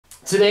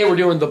Today we're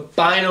doing the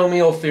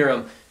binomial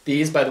theorem.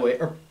 These, by the way,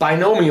 are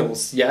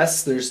binomials.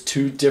 Yes, there's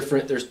two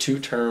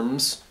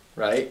terms,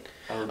 right?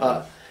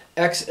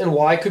 X and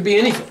Y could be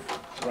anything,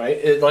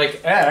 right? Like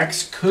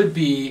X could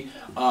be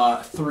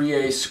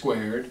 3a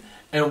squared,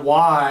 and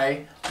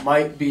Y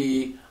might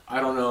be, I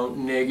don't know,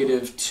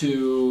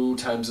 -2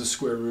 times the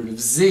square root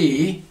of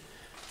z,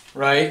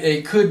 right?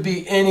 It could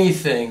be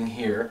anything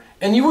here.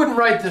 And you wouldn't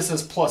write this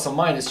as plus or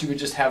minus, you would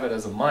just have it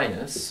as a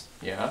minus,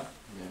 yeah?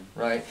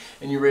 Right?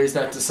 And you raise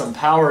that to some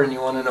power and you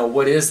want to know,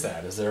 what is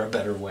that? Is there a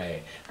better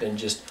way than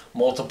just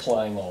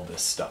multiplying all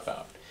this stuff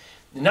out?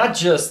 And not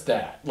just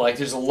that, like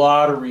there's a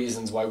lot of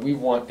reasons why we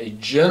want a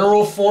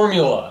general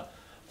formula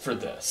for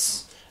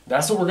this.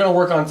 That's what we're going to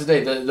work on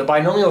today. The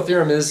binomial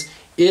theorem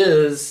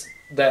is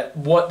that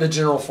what the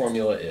general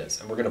formula is,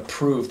 and we're going to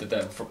prove that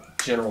that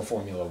general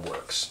formula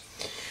works.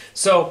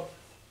 So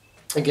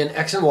again,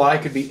 x and y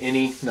could be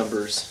any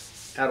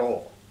numbers at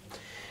all.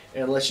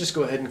 And let's just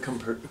go ahead and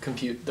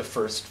compute the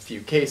first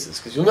few cases,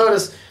 because you'll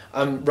notice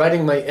I'm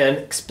writing my n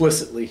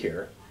explicitly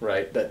here,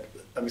 right? That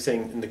I'm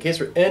saying in the case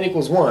where n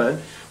equals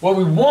 1, what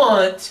we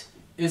want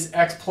is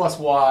x plus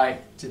y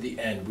to the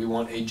n. We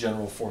want a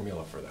general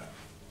formula for that.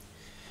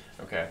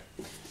 Okay,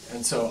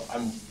 and so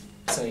I'm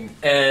saying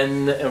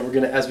n, and we're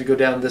going to, as we go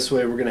down this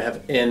way, we're going to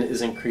have n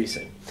is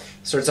increasing.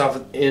 Starts off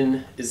with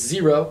n is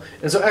 0,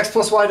 and so x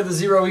plus y to the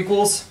 0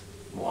 equals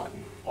 1,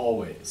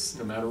 always,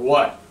 no matter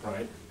what,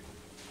 right?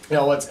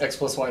 Now what's x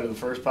plus y to the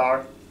first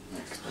power?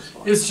 X plus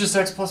y. It's just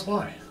x plus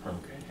y.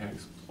 Okay,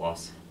 x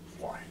plus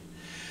y.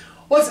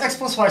 What's x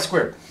plus y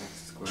squared?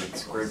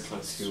 X squared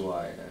plus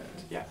 2y.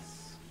 Yes.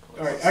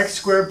 Alright, x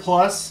squared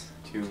plus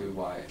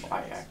 2y.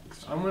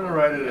 I'm going to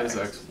write it as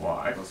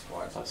xy Plus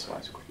y plus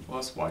y squared.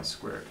 plus y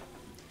squared.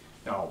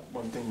 Now,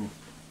 one thing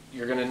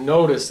you're going to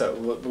notice that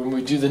when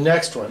we do the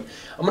next one,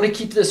 I'm going to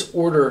keep this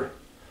order.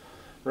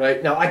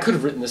 Right? Now, I could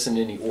have written this in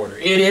any order.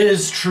 It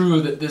is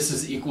true that this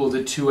is equal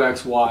to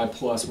 2xy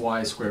plus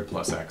y squared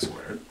plus x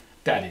squared.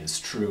 That is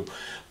true.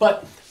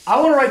 But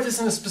I want to write this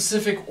in a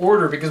specific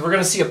order because we're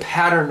going to see a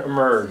pattern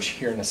emerge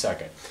here in a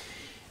second.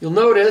 You'll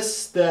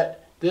notice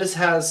that this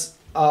has,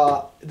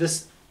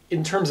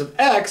 in terms of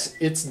x,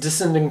 it's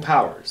descending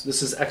powers.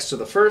 This is x to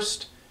the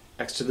first,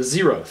 x to the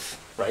 0th,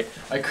 right?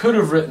 I could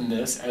have written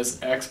this as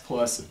x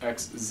plus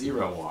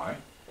x0y.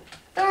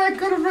 And I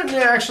could have written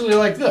it actually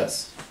like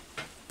this.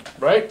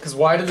 Right? Because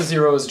y to the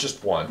 0 is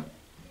just 1.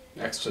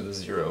 X to the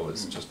 0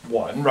 is just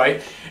 1,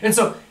 right? And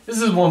so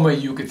this is one way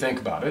you could think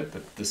about it,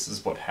 that this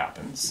is what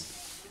happens.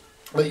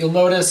 But you'll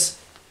notice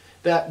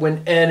that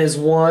when n is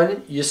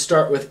 1, you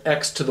start with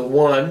x to the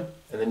 1,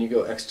 and then you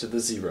go x to the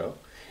 0.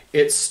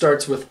 It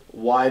starts with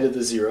y to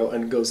the 0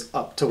 and goes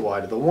up to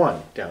y to the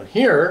 1. Down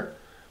here,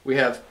 we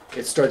have,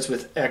 it starts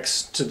with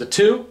x to the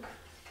 2,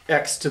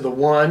 x to the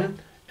 1,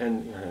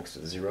 and x to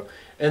the 0.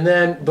 And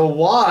then the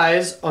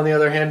y's, on the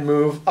other hand,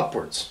 move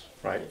upwards,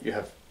 right? You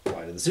have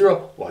y to the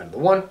 0, y to the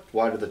 1,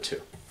 y to the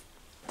 2.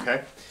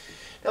 Okay?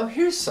 Now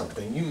here's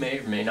something you may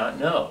or may not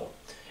know.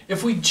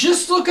 If we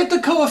just look at the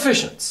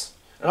coefficients,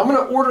 and I'm going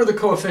to order the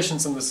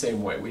coefficients in the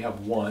same way. We have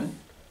 1.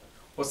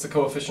 What's the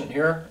coefficient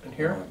here and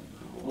here?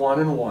 1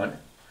 and 1.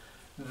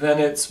 Then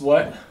it's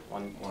what?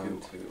 1,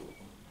 2.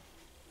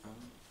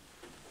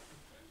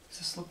 Does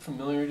this look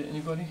familiar to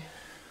anybody?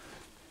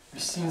 Have you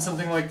seen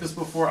something like this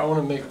before? I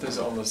want to make this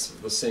almost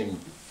the same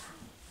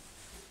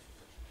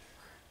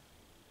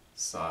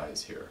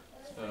size here.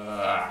 1.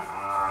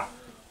 I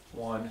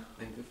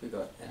think if we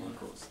got n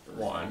equals 3.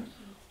 1,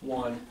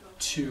 1,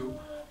 2,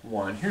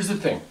 1. Here's the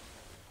thing.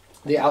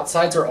 The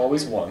outsides are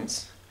always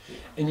 1s,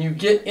 and you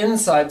get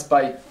insides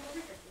by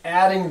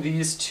adding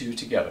these two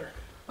together.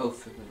 Oh,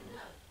 familiar.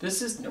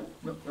 This is, no.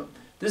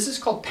 This is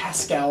called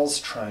Pascal's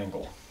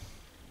triangle.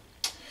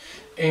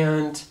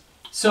 And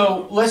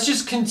so let's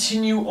just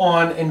continue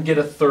on and get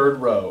a third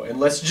row. And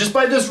let's, just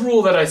by this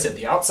rule that I said,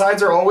 the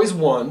outsides are always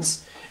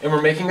 1s, and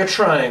we're making a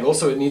triangle,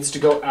 so it needs to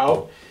go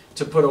out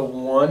to put a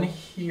 1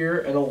 here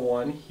and a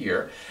 1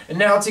 here. And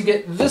now to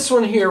get this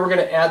one here, we're going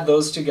to add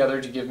those together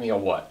to give me a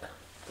what?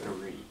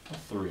 3. A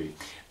 3.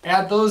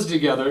 Add those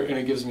together and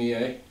it gives me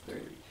a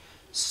 3.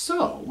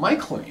 So my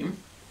claim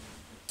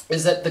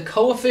is that the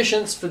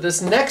coefficients for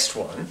this next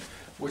one,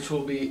 which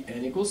will be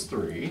n equals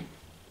 3,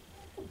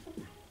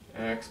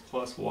 x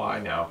plus y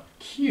now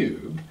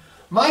cubed.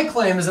 My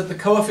claim is that the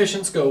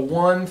coefficients go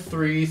 1,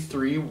 3,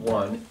 3,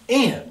 1,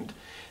 and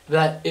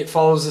that it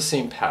follows the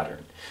same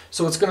pattern.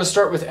 So it's going to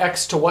start with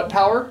x to what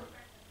power?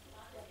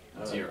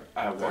 0.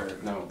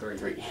 No,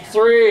 3.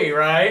 3,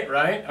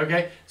 right?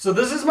 Okay. So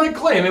this is my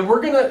claim, and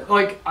we're going to,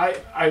 like,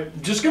 I'm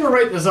just going to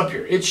write this up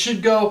here. It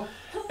should go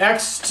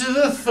x to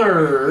the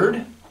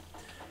third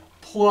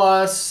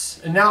plus,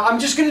 and now I'm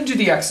just going to do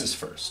the x's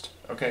first.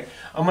 Okay,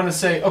 I'm going to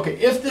say, okay,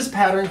 if this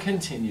pattern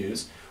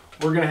continues,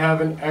 we're going to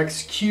have an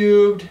x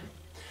cubed,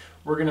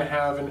 we're going to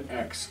have an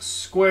x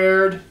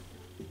squared,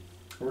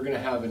 we're going to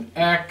have an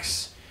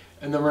x,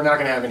 and then we're not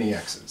going to have any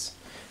x's.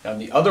 Now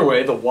the other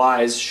way, the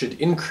y's should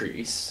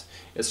increase.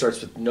 It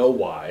starts with no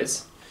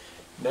y's.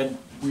 Then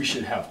we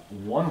should have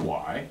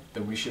 1y,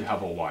 then we should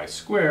have a y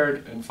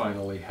squared, and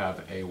finally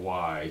have a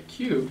y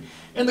cubed.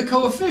 And the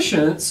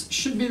coefficients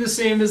should be the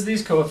same as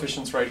these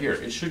coefficients right here.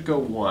 It should go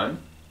 1,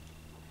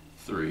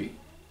 3,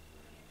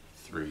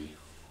 3,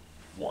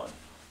 1.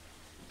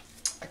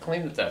 I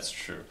claim that that's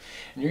true.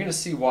 And you're going to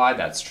see why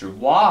that's true.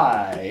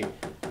 Why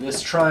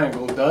this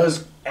triangle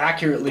does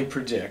accurately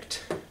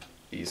predict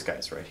these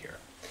guys right here.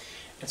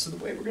 And so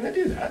the way we're going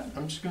to do that,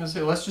 I'm just going to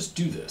say, let's just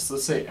do this.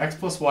 Let's say x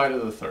plus y to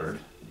the third.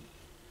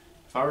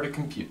 If I were to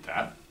compute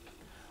that,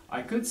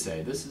 I could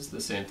say this is the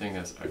same thing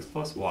as x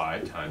plus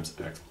y times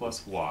x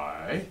plus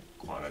y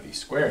quantity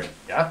squared.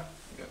 Yeah?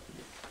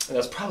 And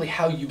that's probably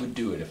how you would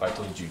do it if I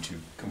told you to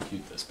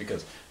compute this,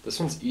 because this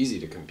one's easy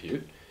to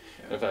compute.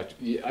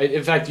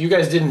 In fact, you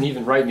guys didn't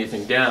even write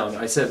anything down.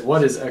 I said,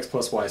 what is x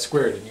plus y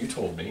squared? And you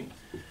told me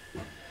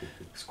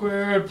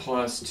squared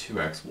plus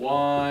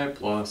 2xy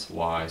plus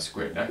y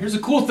squared. Now here's a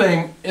cool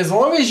thing. As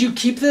long as you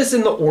keep this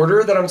in the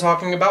order that I'm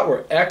talking about,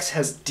 where x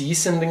has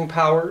descending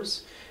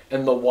powers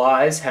and the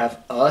y's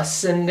have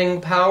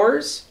ascending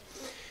powers,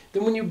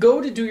 then when you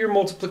go to do your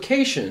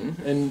multiplication,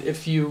 and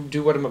if you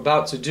do what I'm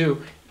about to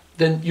do,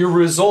 then your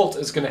result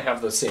is going to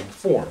have the same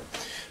form.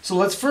 So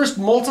let's first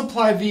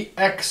multiply the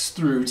x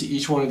through to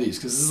each one of these,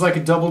 because this is like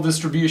a double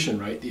distribution,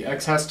 right? The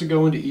x has to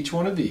go into each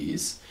one of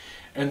these.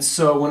 And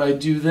so when I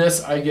do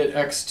this, I get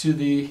x to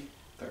the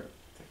third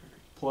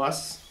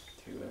plus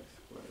 2x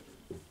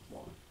squared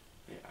 1.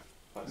 Yeah,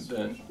 plus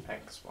then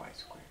xy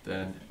squared.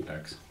 Then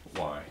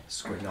xy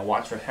squared. Now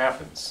watch what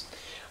happens.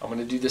 I'm going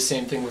to do the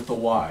same thing with the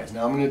y's.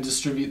 Now I'm going to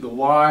distribute the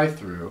y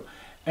through,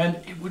 and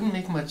it wouldn't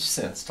make much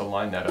sense to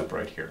line that up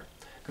right here.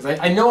 Because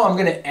I know I'm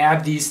going to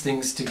add these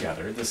things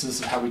together. This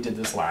is how we did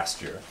this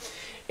last year.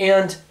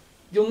 And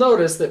you'll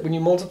notice that when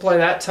you multiply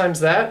that times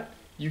that,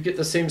 you get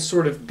the same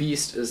sort of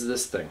beast as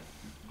this thing.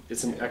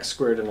 It's an x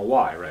squared and a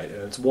y, right?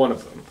 And it's one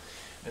of them.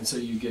 And so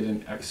you get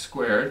an x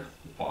squared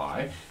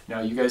y.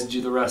 Now you guys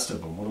do the rest of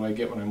them. What do I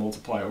get when I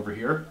multiply over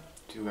here?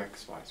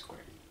 2xy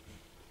squared.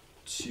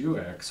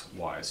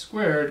 2xy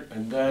squared.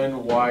 And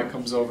then y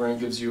comes over and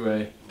gives you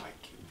a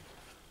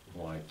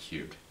y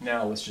cubed.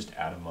 Now let's just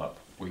add them up.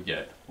 We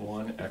get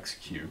 1x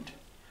cubed.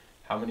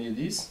 How many of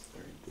these?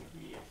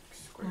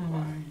 3x squared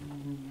y.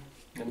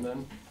 And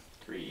then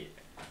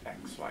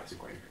 3xy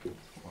squared.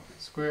 Y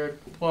squared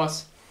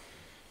plus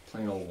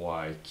plain old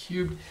y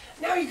cubed.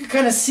 Now you can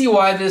kind of see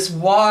why this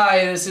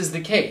is the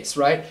case,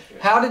 right?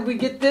 Yeah. How did we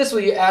get this?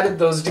 Well, you added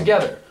those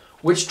together.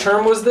 Which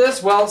term was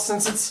this? Well,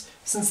 since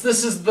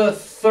this is the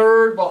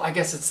third, well, I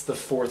guess it's the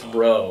fourth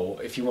row,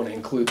 if you want to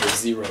include the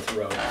 0th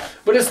row.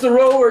 But it's the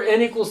row where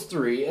n equals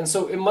 3, and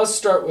so it must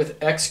start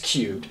with x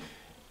cubed,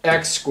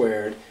 x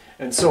squared,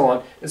 and so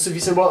on. And so if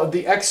you said, well,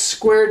 the x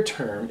squared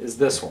term is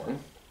this one,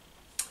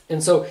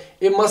 and so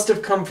it must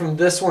have come from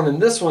this one,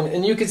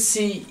 and you could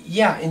see,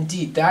 yeah,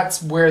 indeed,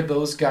 that's where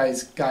those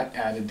guys got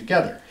added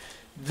together.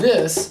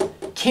 This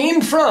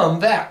came from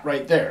that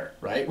right there,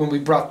 right, when we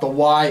brought the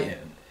y in.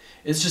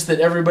 It's just that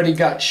everybody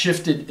got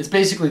shifted. It's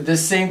basically the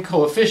same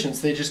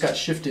coefficients. They just got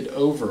shifted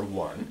over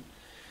one.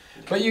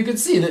 But you can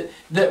see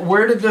that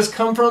where did this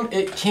come from?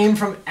 It came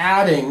from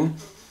adding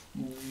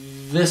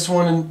this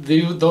one and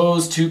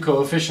those two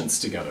coefficients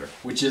together,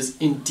 which is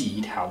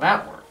indeed how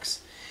that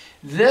works.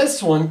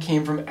 This one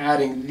came from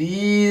adding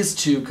these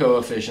two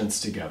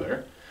coefficients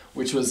together,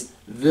 which was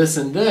this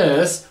and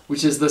this,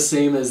 which is the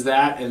same as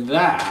that and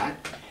that.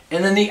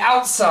 And then the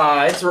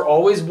outsides are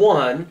always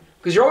 1.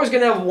 Because you're always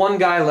going to have one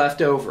guy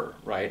left over,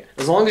 right?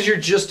 As long as you're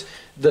just,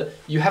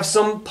 you have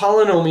some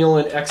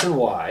polynomial in x and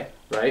y,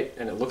 right?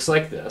 And it looks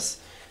like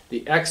this.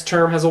 The x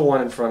term has a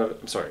 1 in front of it.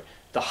 I'm sorry.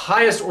 The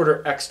highest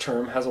order x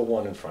term has a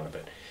 1 in front of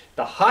it.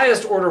 The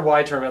highest order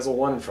y term has a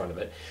 1 in front of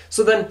it.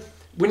 So then,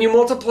 when you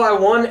multiply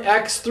one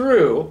x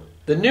through,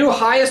 the new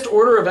highest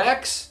order of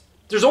x,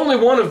 there's only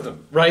one of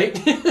them, right?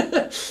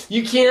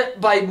 You can't,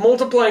 by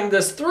multiplying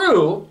this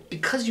through,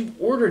 because you've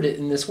ordered it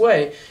in this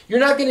way, you're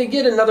not going to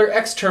get another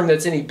x term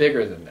that's any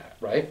bigger than that,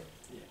 right?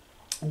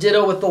 Yeah.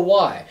 Ditto with the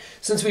y.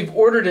 Since we've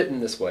ordered it in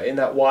this way, and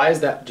that y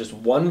is that just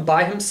one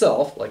by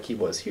himself, like he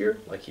was here,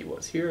 like he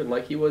was here, and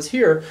like he was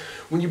here,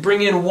 when you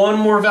bring in one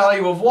more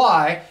value of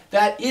y,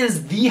 that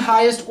is the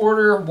highest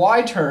order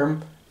y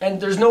term,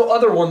 and there's no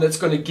other one that's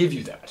going to give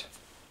you that,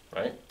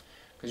 right?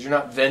 Because you're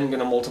not then going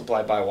to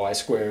multiply by y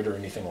squared or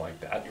anything like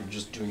that. You're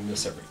just doing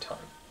this every time.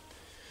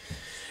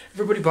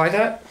 Everybody buy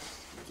that?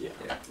 Yeah.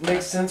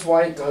 Makes sense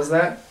why it does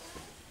that?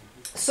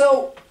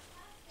 So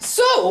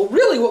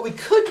really what we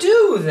could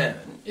do then,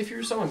 if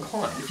you're so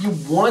inclined, if you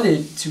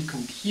wanted to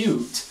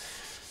compute,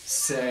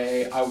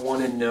 say, I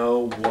want to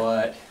know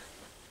what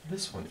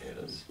this one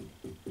is,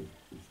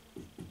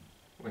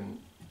 when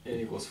n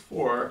equals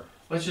 4,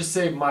 let's just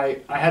say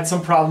I had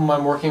some problem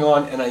I'm working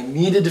on and I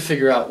needed to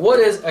figure out what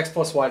is x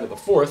plus y to the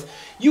 4th.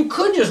 You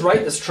could just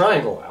write this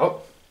triangle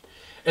out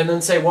and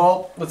then say,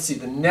 well, let's see,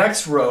 the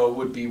next row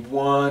would be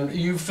 1.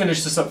 You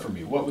finish this up for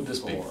me. What would this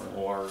be?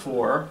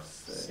 4.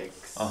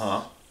 6.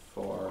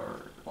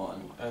 4.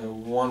 1.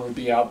 And 1 would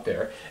be out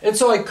there. And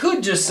so I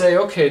could just say,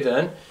 okay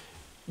then,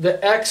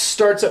 the x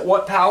starts at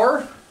what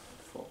power?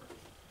 4.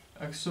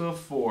 X to the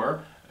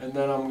 4. And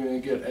then I'm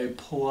going to get a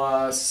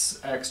plus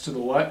x to the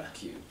what?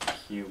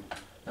 Cube.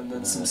 And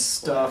then some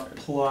stuff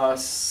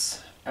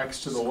plus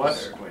x to the what?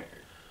 Squared.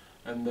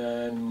 And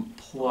then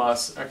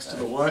plus x to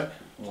the what?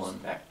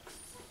 1x.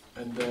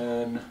 And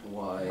then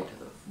Y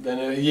to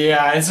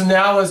yeah, and so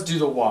now let's do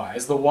the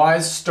y's. The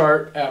y's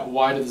start at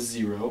y to the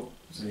 0.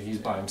 So he's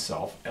by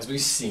himself. As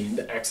we've seen,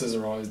 the x's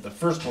are always, the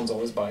first one's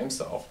always by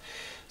himself.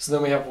 So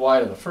then we have y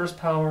to the first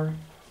power,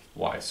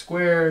 y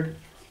squared,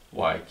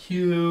 y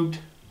cubed,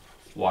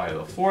 y to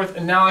the 4th,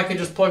 and now I can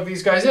just plug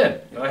these guys in.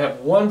 Now I have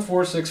 1,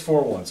 4, 6,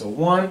 4, 1. So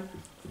 1,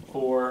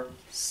 4,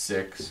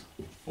 6,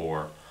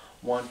 4,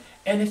 1.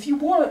 And if you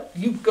want,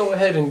 you go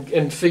ahead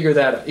and figure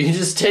that out. You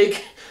just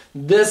take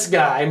this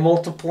guy,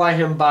 multiply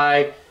him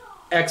by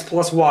x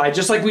plus y,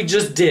 just like we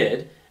just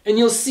did, and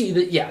you'll see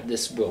that, yeah,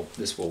 this will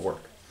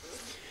work.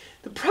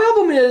 The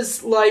problem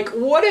is, like,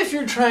 what if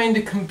you're trying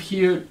to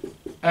compute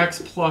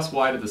x plus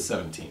y to the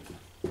 17th?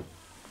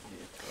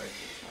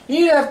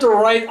 You'd have to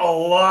write a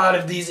lot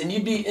of these, and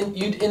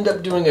you'd end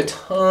up doing a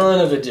ton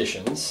of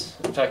additions.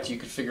 In fact, you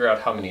could figure out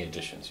how many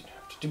additions you'd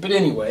have to do. But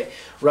anyway,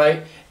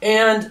 right?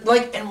 And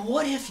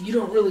what if you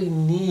don't really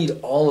need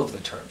all of the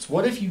terms?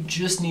 What if you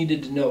just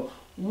needed to know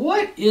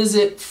what is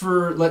it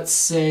for, let's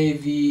say,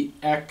 the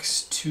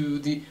x to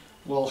the,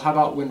 well, how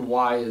about when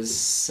y is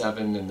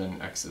 7 and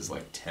then x is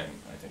like 10?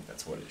 I think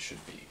that's what it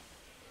should be.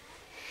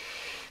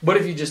 What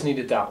if you just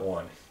needed that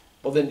one?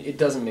 Well, then it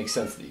doesn't make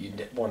sense that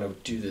you'd want to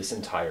do this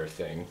entire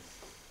thing,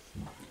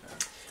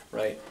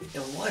 right?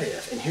 And what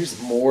if, and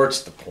here's more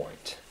to the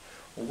point,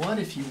 what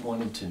if you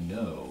wanted to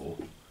know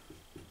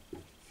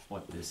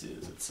what this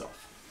is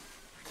itself?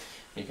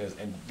 Because,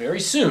 and very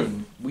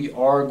soon, we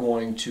are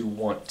going to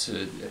want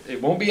to,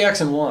 it won't be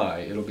x and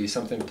y, it'll be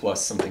something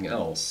plus something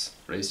else,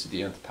 raised to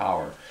the nth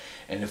power.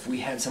 And if we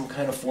had some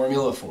kind of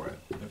formula for it,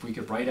 if we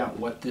could write out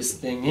what this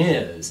thing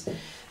is,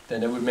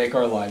 then it would make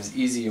our lives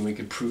easy and we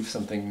could prove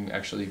something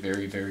actually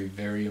very, very,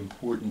 very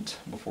important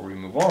before we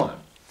move on.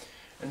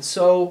 And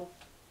so,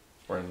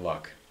 we're in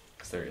luck,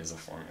 because there is a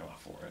formula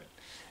for it.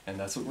 And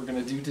that's what we're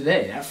going to do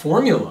today. That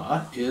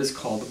formula is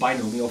called the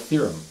binomial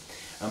theorem.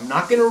 I'm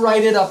not going to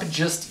write it up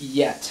just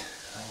yet.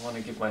 I want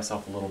to give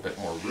myself a little bit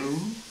more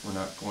room. We're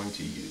not going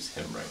to use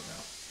him right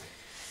now.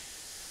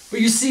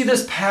 But you see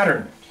this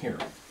pattern here.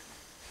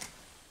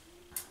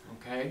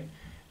 Okay?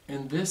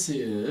 And this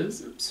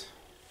is, oops.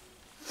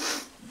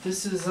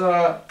 This is,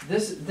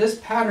 this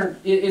pattern,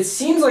 it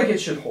seems like it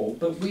should hold,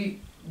 but we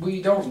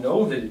don't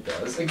know that it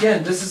does.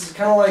 Again, this is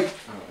kind of like,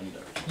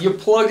 you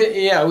plugged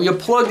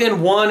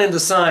in 1 into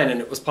sine and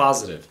it was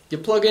positive. You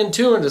plug in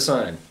 2 into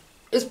sine.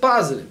 It's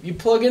positive. You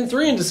plug in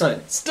 3 into sine.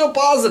 It's still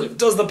positive.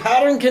 Does the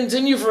pattern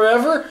continue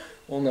forever?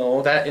 Well,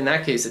 no. In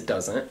that case, it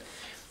doesn't.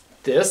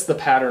 The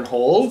pattern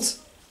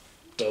holds.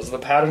 Does the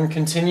pattern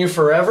continue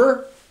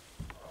forever?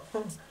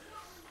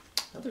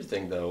 Another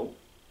thing, though,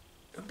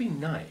 it would be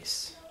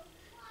nice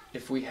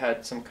if we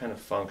had some kind of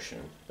function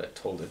that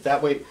told it.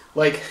 That way,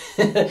 like,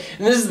 and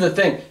this is the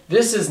thing.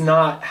 This is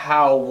not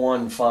how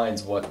one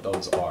finds what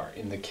those are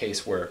in the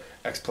case where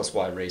x plus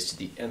y raised to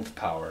the nth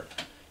power.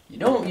 You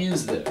don't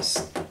use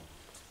this.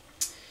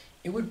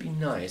 It would be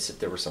nice if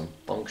there were some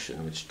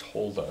function which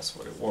told us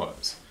what it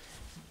was.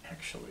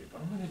 Actually,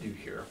 what I'm going to do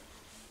here,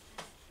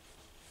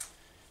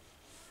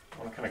 I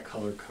want to kind of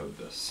color code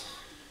this.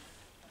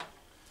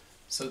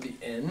 So the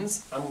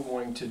ends I'm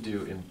going to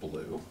do in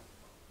blue.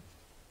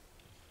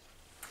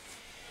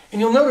 And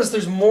you'll notice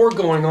there's more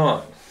going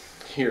on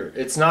here.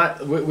 It's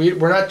not,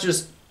 we're not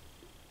just,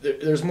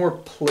 there's more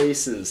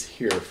places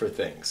here for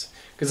things.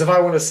 Because if I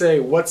want to say,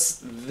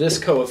 what's this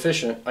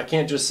coefficient, I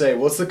can't just say,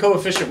 what's the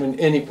coefficient when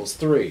n equals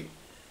 3?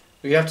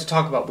 You have to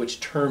talk about which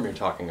term you're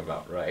talking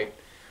about, right?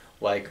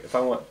 Like, if I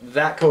want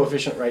that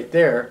coefficient right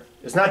there,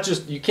 it's not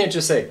just, you can't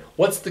just say,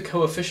 what's the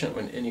coefficient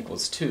when n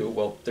equals 2?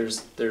 Well,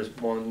 there's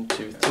 1,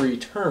 2, 3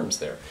 terms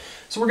there.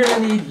 So we're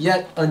going to need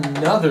yet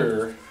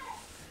another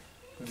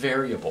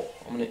variable.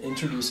 I'm going to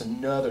introduce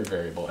another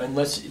variable. And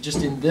let's,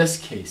 just in this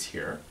case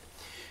here,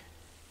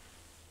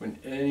 when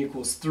n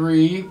equals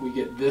 3, we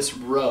get this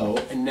row.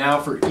 And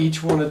now for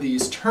each one of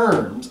these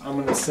terms, I'm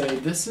going to say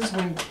this is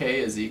when k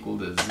is equal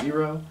to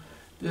 0.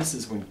 This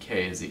is when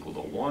k is equal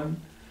to 1.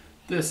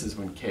 This is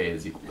when k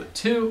is equal to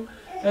 2.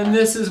 And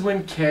this is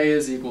when k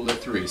is equal to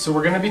 3. So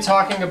we're going to be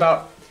talking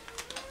about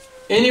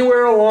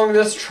anywhere along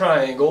this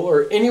triangle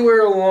or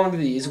anywhere along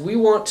these, we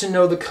want to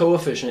know the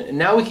coefficient. And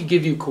now we could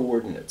give you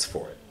coordinates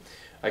for it.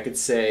 I could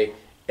say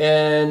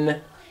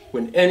n,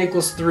 when n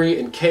equals 3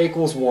 and k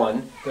equals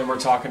 1, then we're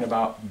talking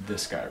about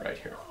this guy right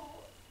here.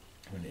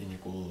 When n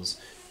equals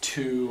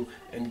 2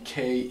 and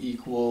k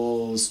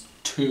equals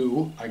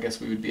 2, I guess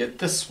we would be at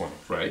this one,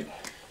 right?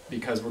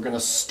 Because we're going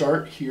to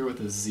start here with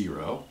a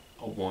 0,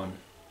 a 1,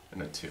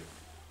 and a 2.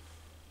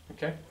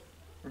 Okay?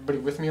 Everybody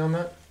with me on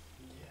that?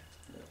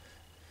 Yeah.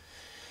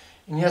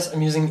 And yes,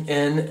 I'm using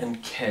n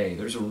and k.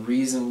 There's a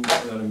reason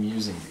that I'm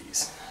using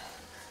these.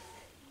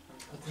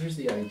 But here's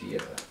the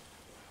idea,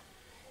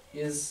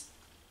 is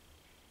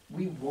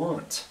we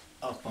want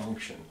a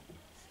function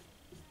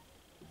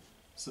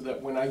so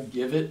that when I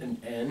give it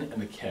an n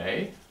and a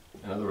k,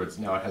 in other words,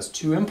 now it has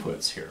two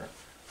inputs here.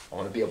 I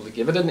want to be able to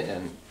give it an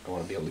n, I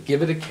want to be able to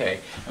give it a k,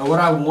 and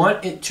what I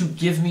want it to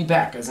give me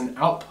back as an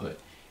output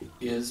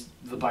is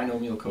the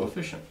binomial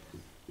coefficient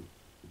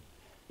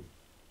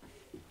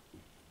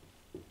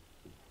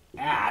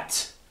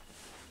at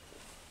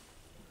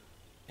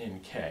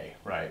nk,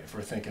 right? If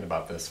we're thinking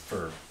about this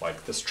for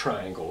like this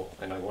triangle,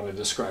 and I want to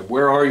describe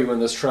where are you in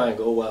this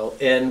triangle, well,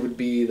 n would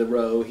be the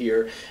row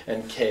here,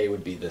 and k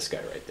would be this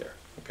guy right there,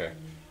 okay?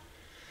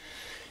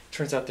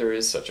 Turns out there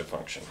is such a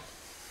function.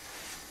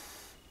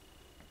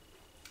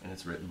 And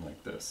it's written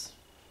like this.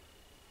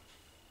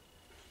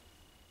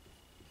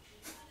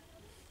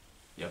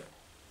 Yep.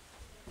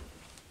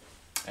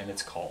 And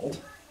it's called,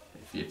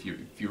 if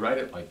you write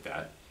it like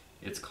that,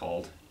 it's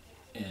called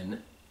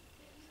n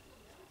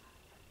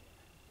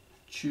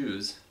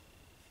choose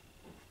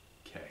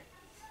k.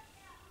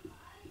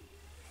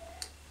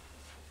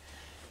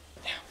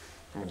 Now,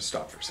 I'm going to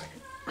stop for a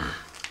second.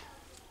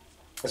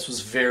 This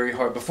was very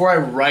hard. Before I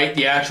write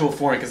the actual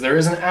formula, because there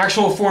is an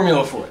actual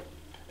formula for it,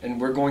 and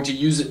we're going to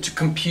use it to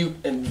compute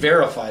and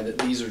verify that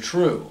these are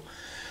true.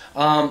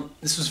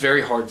 This was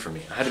very hard for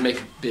me. I had to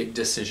make a big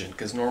decision,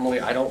 because normally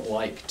I don't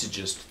like to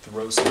just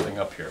throw something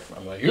up here.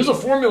 I'm like, here's a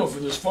formula for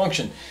this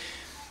function.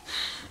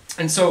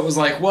 And so it was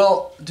like,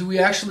 well, do we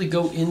actually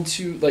go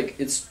into, like,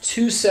 it's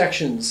two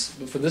sections,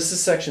 but for this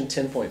is section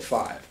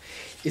 10.5.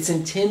 It's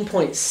in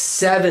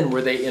 10.7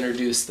 where they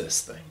introduce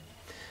this thing.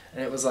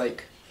 And it was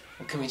like,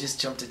 well, can we just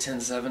jump to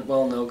 10.7?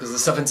 Well, no, because the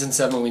stuff in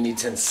 10.7 we need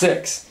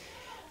 10.6.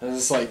 And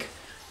it's like,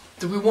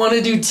 do we want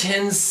to do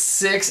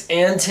 10.6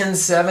 and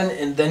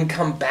 10.7 and then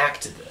come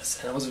back to this?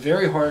 And it was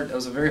very hard. It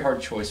was a very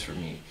hard choice for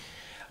me.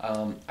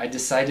 I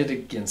decided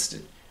against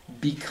it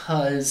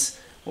because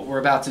what we're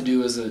about to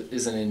do is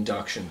an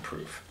induction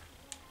proof.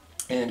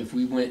 And if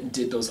we went and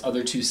did those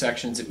other two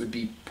sections, it would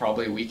be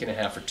probably a week and a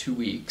half or 2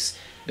 weeks.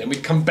 Then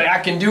we'd come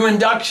back and do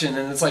induction.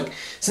 And it's like,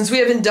 since we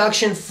have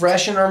induction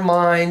fresh in our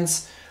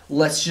minds,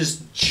 let's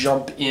just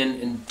jump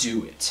in and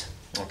do it.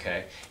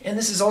 Okay? And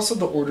this is also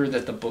the order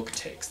that the book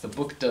takes. The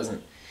book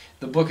doesn't.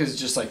 The book is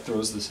just like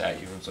throws this at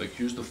you. It's like,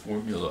 here's the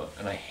formula.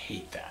 And I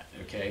hate that.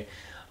 Okay?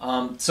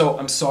 So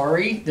I'm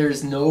sorry,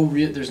 there's no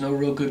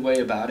real good way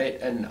about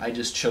it, and I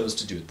just chose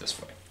to do it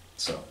this way.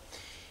 So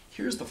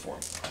here's the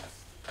formula.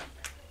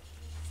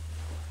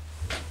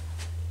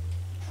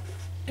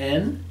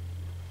 N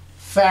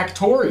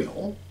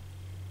factorial.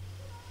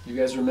 You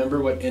guys remember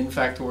what n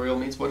factorial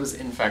means? What is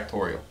n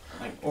factorial?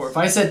 Or if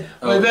I said,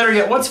 well, better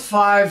yet, what's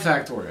 5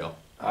 factorial?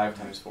 5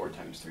 times 4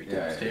 times 3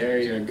 times 2. There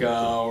you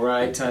go,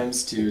 right,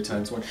 times 2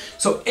 times 1.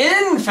 So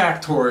n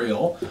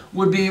factorial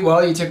would be,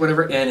 well, you take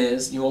whatever n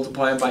is, you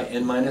multiply it by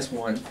n minus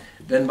 1,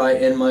 then by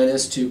n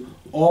minus 2,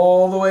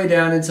 all the way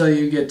down until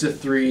you get to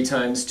 3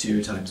 times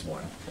 2 times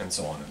 1, and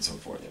so on and so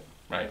forth,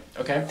 right?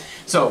 Okay,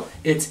 so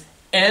it's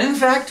n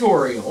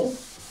factorial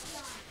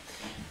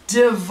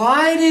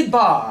divided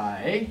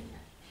by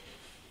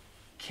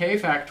k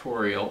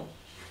factorial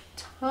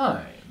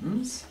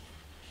times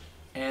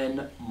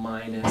n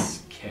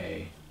minus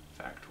k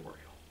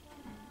factorial.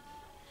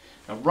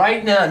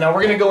 Now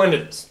we're going to go into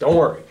this, don't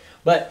worry.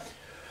 But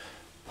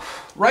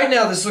right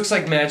now this looks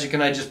like magic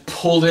and I just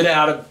pulled it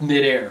out of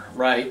midair,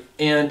 right?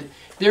 And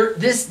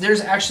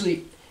there's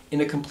actually, in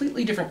a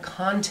completely different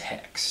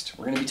context,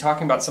 we're going to be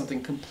talking about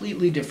something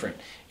completely different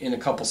in a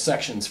couple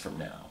sections from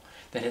now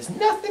that has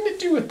nothing to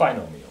do with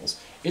binomials.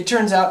 It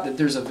turns out that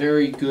there's a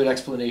very good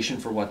explanation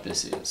for what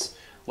this is.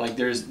 Like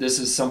this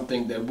is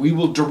something that we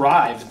will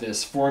derive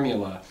this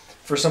formula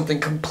for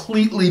something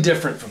completely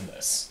different from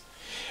this.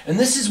 And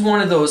this is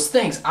one of those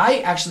things. I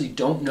actually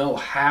don't know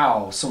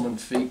how someone,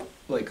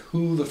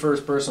 who the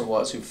first person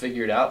was who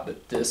figured out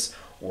that this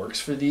works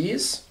for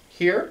these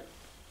here.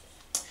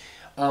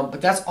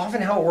 But that's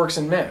often how it works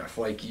in math.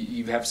 Like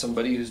you have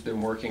somebody who's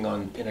been working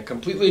in a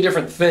completely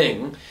different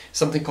thing,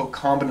 something called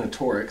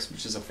combinatorics,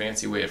 which is a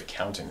fancy way of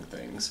counting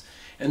things.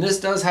 And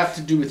this does have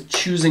to do with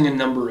choosing a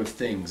number of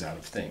things out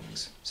of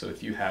things. So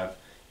if you have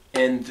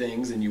n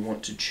things and you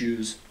want to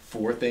choose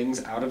 4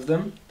 things out of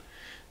them,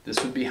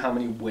 this would be how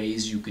many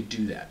ways you could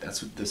do that.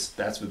 That's what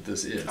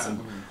this is.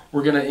 And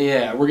we're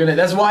gonna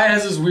that's why it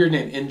has this weird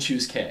name, n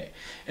choose k.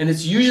 And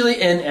it's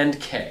usually n and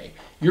k.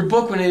 Your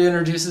book, when it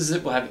introduces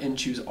it, will have n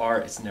choose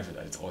r. It's never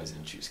that. It's always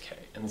n choose k.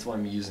 And that's why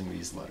I'm using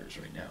these letters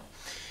right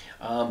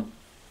now.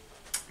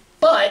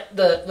 But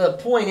the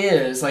point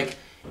is, like,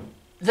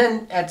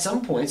 then at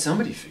some point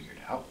somebody figured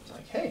out, was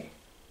like, hey,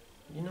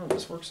 you know,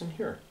 this works in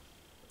here.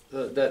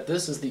 That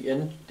this is the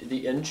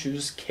n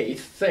choose k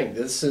thing.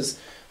 This is,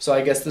 so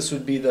I guess this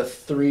would be the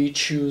 3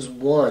 choose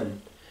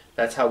 1.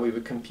 That's how we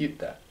would compute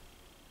that.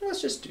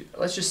 Let's just do that.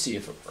 Let's just see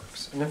if it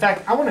works. And in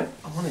fact, I want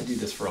to do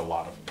this for a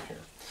lot of them here.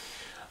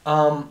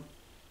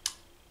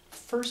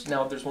 First,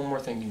 now there's one more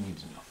thing you need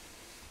to know,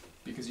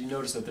 because you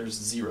notice that there's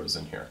zeros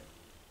in here.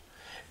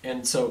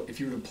 And so if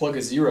you were to plug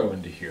a 0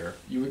 into here,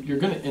 you're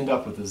going to end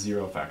up with a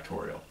 0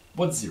 factorial.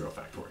 What's 0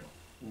 factorial?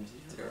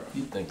 0.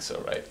 You'd think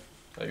so, right?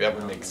 Like that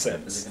would make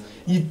sense.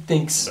 You'd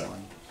think so.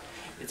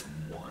 It's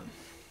 1.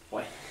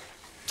 What?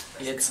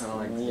 It's kind of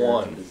like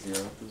 1.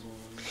 0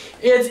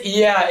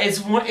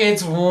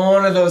 It's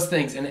one of those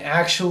things. And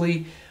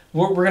actually,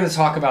 we're going to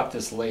talk about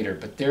this later.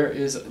 But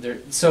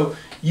so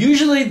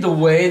usually the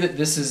way that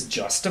this is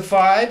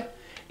justified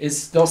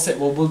is they'll say,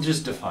 well, we'll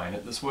just define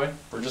it this way.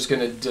 We're just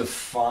going to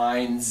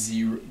define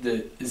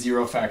the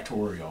 0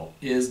 factorial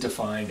is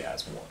defined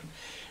as 1.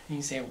 And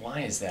you say,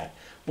 why is that?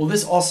 Well,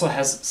 this also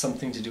has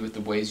something to do with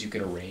the ways you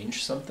can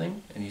arrange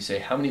something. And you say,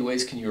 how many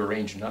ways can you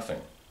arrange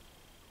nothing?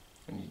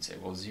 And you'd say,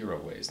 well, 0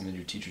 ways. And then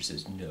your teacher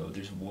says, no,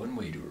 there's one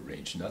way to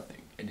arrange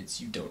nothing. And it's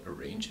you don't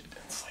arrange it. And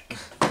it's like,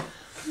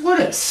 what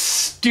a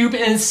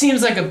stupid, and it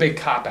seems like a big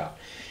cop-out.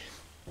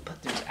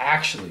 But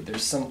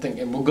there's something,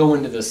 and we'll go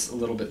into this a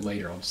little bit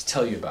later. I'll just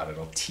tell you about it.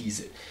 I'll tease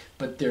it.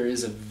 But there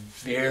is a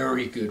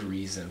very good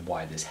reason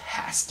why this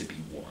has to be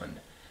 1.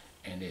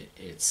 And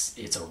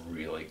it's a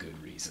really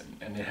good reason.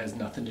 And it has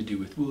nothing to do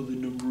with, well, the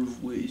number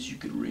of ways you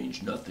could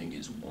arrange nothing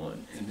is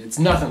 1. And it's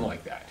nothing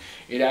like that.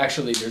 It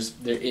actually,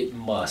 it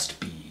must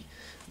be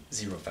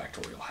 0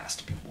 factorial has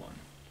to be 1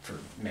 for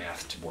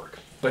math to work.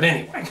 But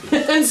anyway,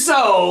 and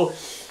so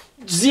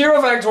 0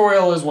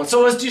 factorial is 1.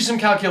 So let's do some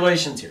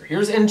calculations here.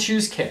 Here's n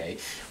choose k.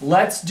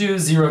 Let's do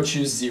 0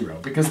 choose 0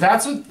 because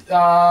that's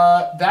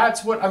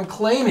what I'm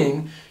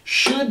claiming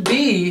should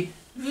be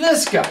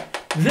this guy.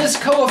 This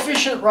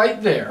coefficient right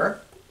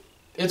there,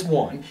 it's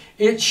 1.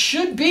 It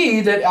should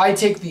be that I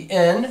take the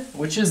n,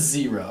 which is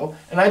 0,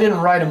 and I didn't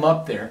write them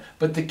up there,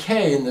 but the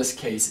k in this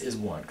case is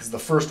 1, because the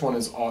first one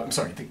is,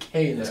 the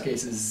k in this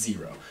case is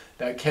 0.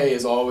 That k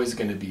is always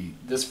going to be,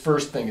 this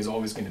first thing is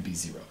always going to be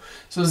 0.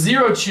 So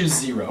 0 choose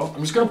 0,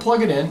 I'm just going to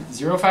plug it in,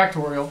 0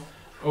 factorial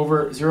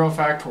over 0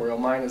 factorial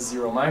minus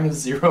 0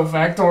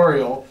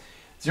 factorial.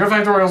 0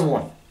 factorial is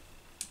 1.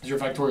 0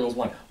 factorial is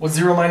 1. What's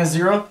 0 minus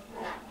 0?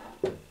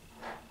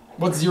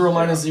 What's 0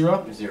 minus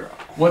 0? 0.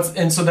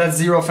 And so that's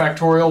 0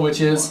 factorial,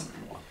 which is,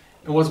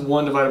 and what's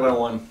 1 divided by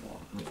 1?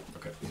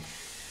 Okay.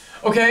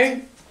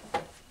 Okay.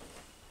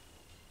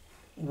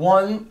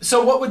 1,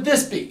 so what would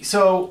this be?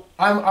 So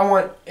I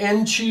want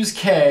n choose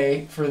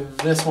k for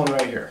this one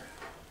right here.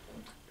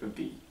 It would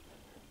be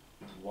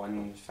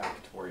 1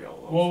 factorial.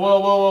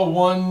 Whoa,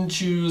 1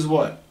 choose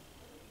what?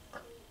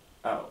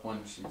 Oh,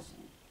 1 choose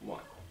 1,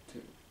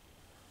 2,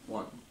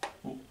 1.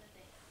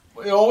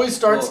 It always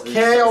starts,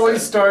 k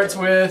always starts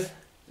with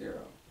 0.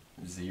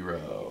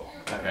 0.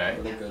 Okay.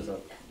 It goes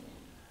up.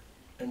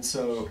 And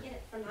so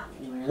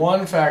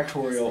 1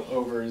 factorial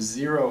over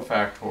 0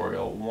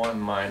 factorial, 1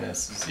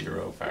 minus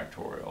 0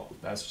 factorial.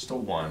 That's just a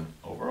 1.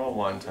 Overall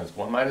 1 times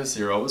 1 minus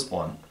 0 is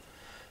 1.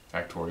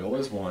 Factorial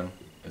is 1.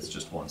 It's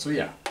just 1. So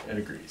yeah, it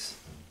agrees.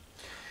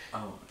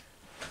 Oh.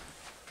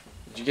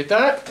 Did you get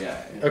that?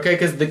 Yeah. Okay,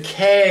 because the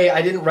k,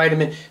 I didn't write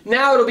them in.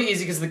 Now it'll be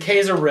easy because the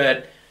k's are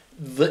red.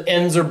 The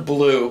ends are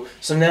blue.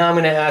 So now I'm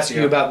going to ask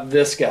you about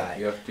this guy.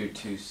 You have to do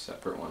 2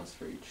 separate ones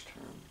for each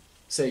term.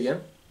 Say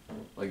again?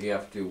 Like you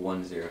have to do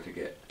 1, 0 to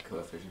get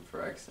coefficient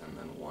for x, and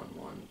then 1,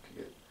 1 to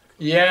get...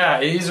 Yeah,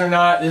 these are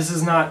not, this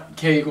is not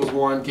k equals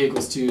 1, k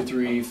equals 2,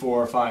 3,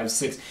 4, 5,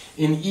 6.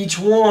 In each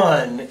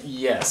one,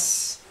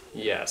 yes.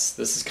 Yes.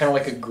 This is kind of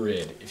like a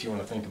grid, if you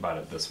want to think about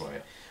it this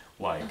way.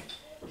 Like,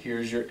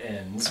 here's your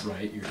ends,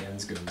 right? Your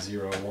ends go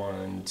 0,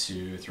 1,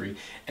 2, 3.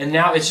 And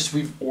now it's just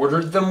we've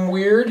ordered them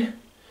weird.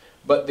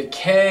 But the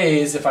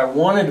k's, if I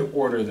wanted to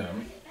order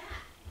them,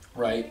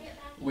 right,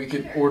 we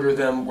could order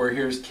them where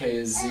here's k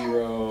is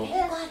 0.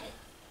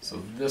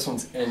 So this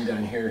one's n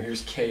down here.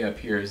 Here's k up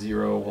here,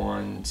 0,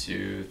 1,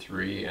 2,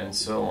 3, and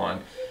so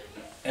on.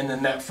 And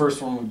then that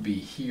first one would be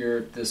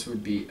here. This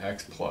would be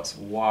x plus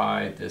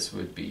y. This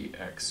would be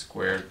x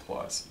squared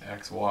plus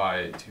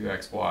xy,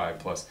 2xy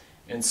plus,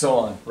 and so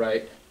on,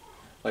 right?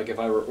 Like if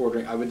I were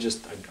ordering, I'd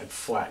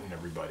flatten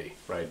everybody,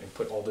 right, and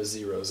put all the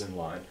zeros in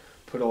line.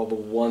 Put all the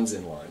 1s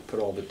in line, put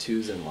all the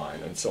 2s in line,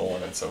 and so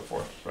on and so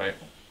forth, right?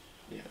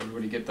 Yeah.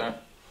 Everybody get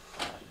that?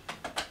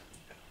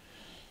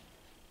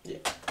 Yeah.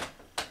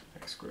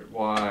 X squared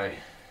y,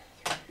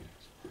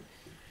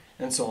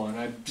 and so on.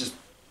 I just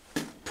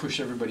push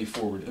everybody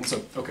forward, and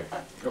so okay.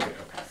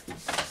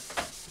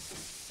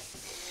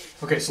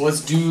 Okay, so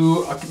let's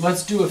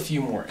do a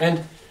few more,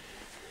 and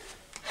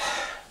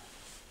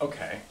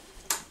okay,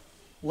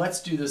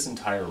 let's do this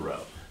entire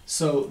row.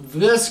 So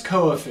this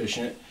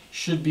coefficient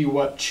should be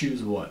what?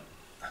 Choose what?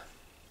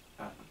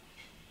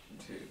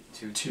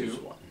 2 choose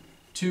 1.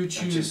 2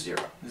 choose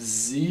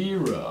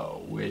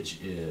 0, which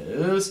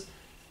is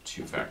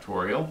 2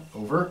 factorial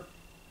over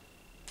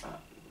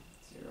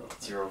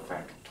 0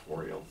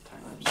 factorial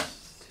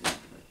times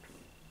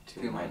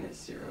 2 minus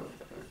 0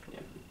 factorial.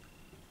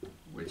 Yeah.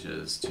 Which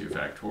is 2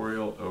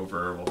 factorial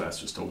over, well, that's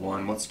just a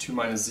 1. What's 2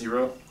 minus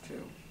 0?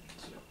 2.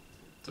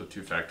 So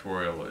 2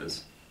 factorial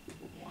is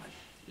 1.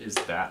 Is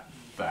that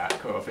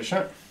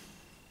coefficient?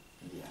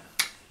 Yeah.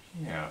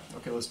 Yeah.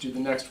 Okay, let's do the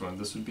next one.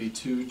 This would be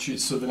 2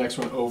 choose, so the next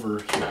one over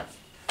here.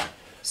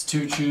 It's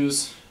 2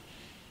 choose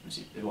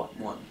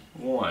 1.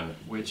 1,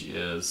 which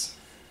is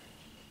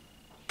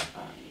 2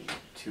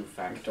 2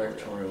 factorial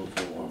Factorial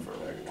to 1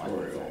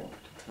 factorial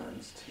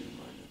times 2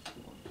 minus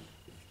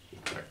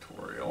 1.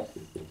 Factorial.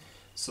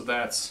 So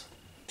that's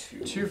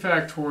 2. 2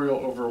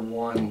 factorial over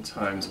 1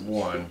 times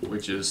 1,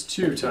 which is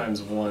 2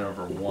 times 1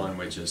 over 1,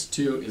 which is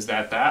 2. Is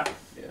that?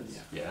 Yes.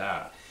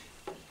 Yeah.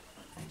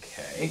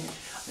 Okay.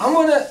 I'm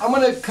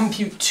gonna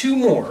compute 2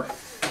 more.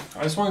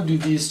 I just want to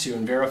do these 2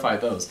 and verify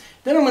those.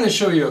 Then I'm going to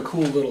show you a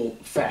cool little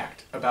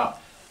fact about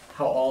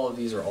how all of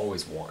these are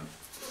always 1.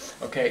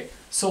 Okay,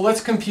 so let's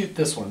compute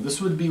this one.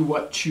 This would be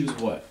what choose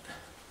what?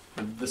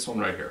 This one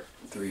right here.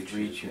 3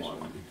 choose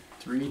 1.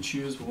 3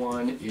 choose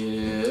 1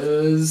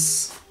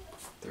 is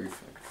 3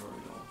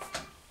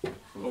 factorial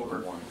over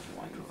 1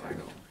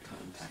 factorial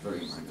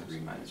times 3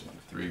 minus 1.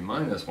 3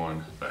 minus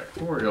 1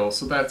 factorial.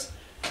 So that's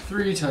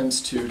 3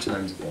 times 2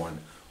 times 1.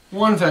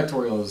 1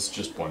 factorial is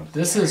just 1.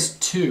 This is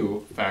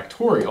 2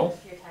 factorial.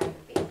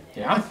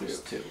 Yeah?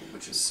 There's 2,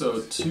 which is So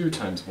 2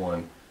 times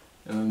 1.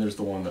 And then there's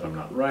the one that I'm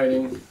not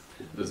writing.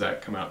 Does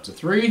that come out to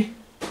 3?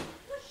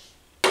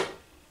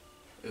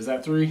 Is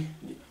that 3?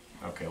 Yeah.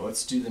 Okay,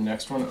 let's do the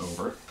next one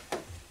over.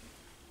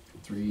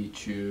 3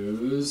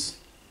 choose.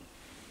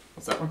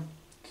 What's that one?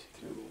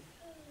 2.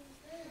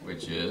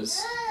 Which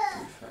is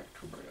 3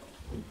 factorial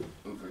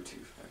over 2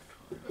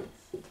 factorial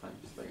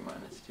times 3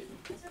 minus 2.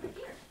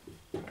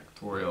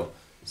 factorial.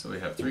 So we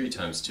have 3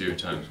 times 2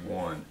 times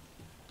 1.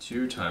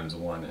 2 times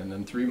 1. And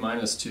then 3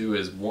 minus 2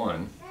 is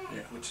 1. Yeah,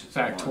 which is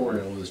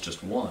Factorial is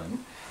just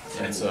 1.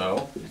 And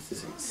so,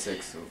 it's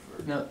 6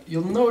 over. now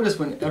you'll notice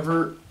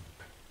whenever,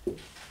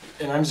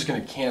 and I'm just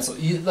going to cancel,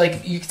 you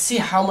can see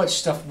how much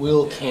stuff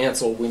will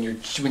cancel when you're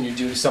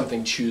doing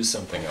something, choose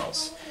something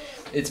else.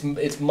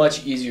 It's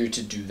much easier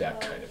to do that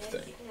kind of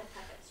thing.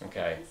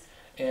 Okay?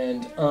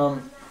 And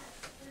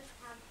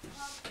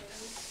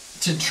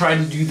to try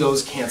to do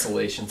those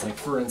cancellations, like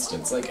for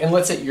instance, and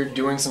let's say you're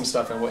doing some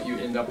stuff and what you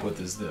end up with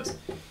is this.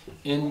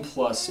 N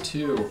plus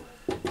 2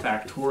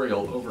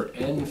 factorial over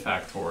n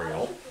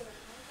factorial.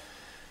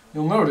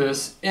 You'll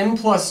notice n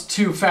plus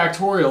 2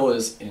 factorial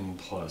is n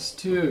plus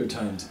 2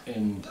 times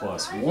n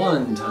plus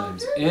 1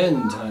 times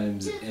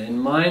n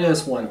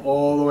minus 1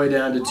 all the way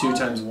down to 2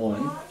 times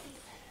 1.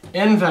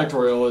 N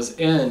factorial is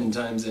n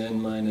times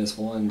n minus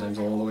 1 times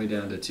all the way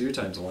down to 2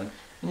 times 1.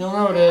 And you'll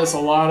notice a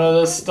lot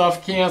of this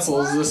stuff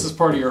cancels. This is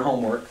part of your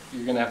homework.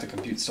 You're going to have to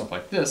compute stuff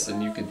like this,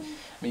 and you could,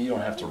 I mean, you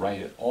don't have to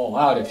write it all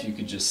out if you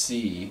could just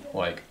see,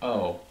 like,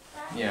 oh,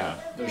 yeah,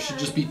 there should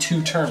just be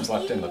 2 terms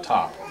left in the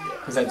top,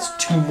 because that's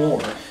 2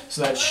 more.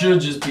 So that should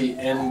just be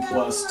n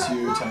plus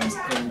 2 times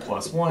n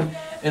plus 1,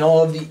 and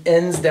all of the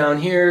n's down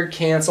here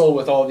cancel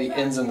with all the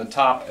n's in the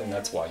top, and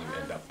that's why you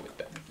end up with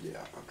them.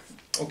 Yeah,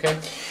 Okay,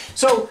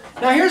 so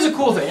now here's a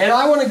cool thing, and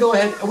I want to go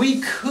ahead, we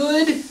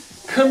could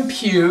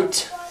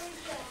compute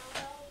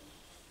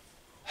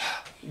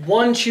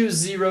 1 choose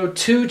 0,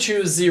 2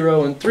 choose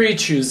 0, and 3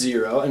 choose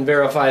 0, and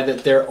verify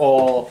that they're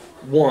all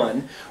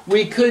 1.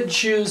 We could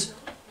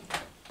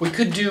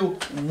do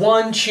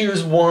 1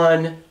 choose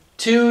 1,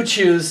 2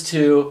 choose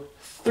 2,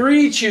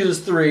 3 choose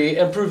 3,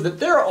 and prove that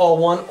they're all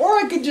 1. Or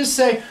I could just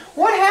say,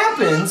 what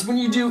happens when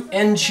you do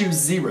n choose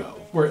 0,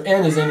 where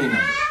n is any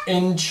number?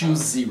 N choose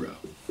 0.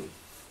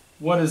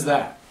 What is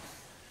that?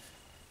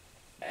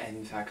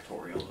 N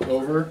factorial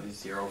Over?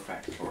 0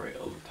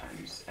 factorial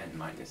times n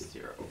minus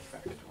 0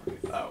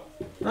 factorial. Oh.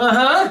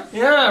 Uh-huh,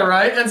 yeah,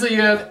 right. And so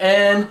you have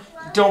n,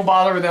 don't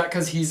bother with that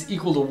because he's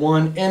equal to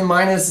 1. N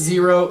minus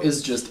 0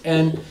 is just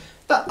n.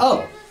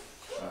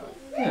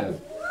 Yeah.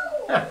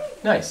 Ah,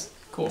 nice,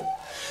 cool.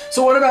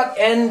 So what about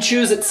n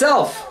choose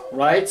itself,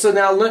 right? So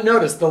now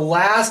notice the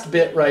last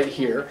bit right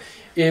here,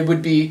 it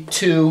would be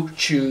 2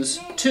 choose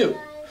 2.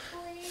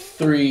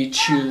 3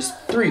 choose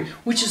 3,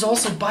 which is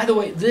also, by the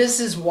way, this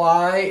is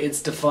why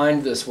it's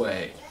defined this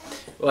way.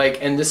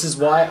 And this is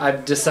why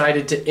I've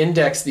decided to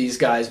index these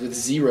guys with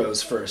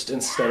 0s first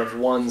instead of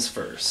 1s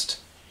first.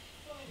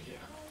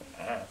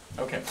 Yeah.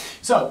 Okay,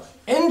 so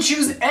n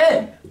choose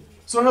n.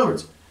 So in other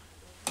words,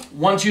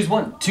 1 choose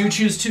 1, 2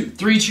 choose 2,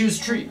 3 choose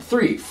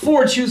 3,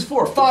 4 choose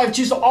 4, 5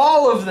 choose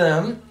all of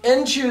them.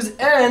 N choose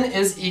n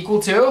is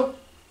equal to?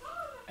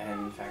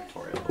 N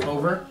factorial.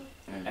 Over?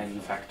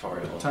 N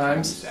factorial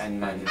Times? n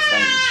minus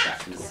n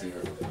factorial.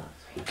 0.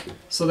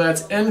 So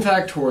that's n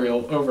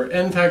factorial over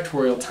n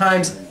factorial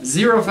times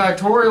 0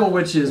 factorial,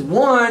 which is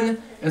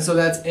 1. And so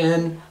that's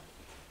n,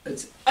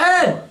 it's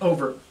n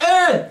over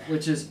n,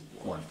 which is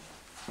 1.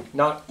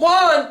 Not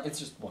 1, it's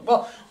just 1.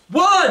 Well,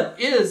 1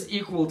 is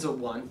equal to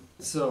 1.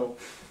 So,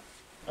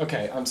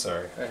 okay, I'm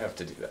sorry, I have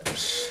to do that.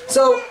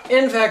 So,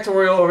 n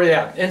factorial over,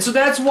 yeah. And so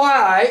that's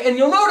why, and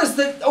you'll notice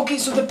that, okay,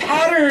 so the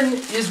pattern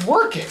is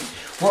working.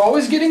 We're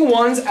always getting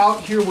 1s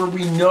out here where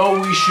we know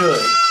we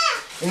should.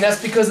 And that's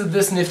because of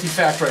this nifty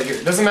fact right here.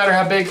 It doesn't matter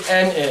how big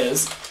n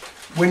is.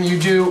 When you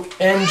do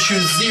n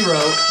choose 0,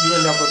 you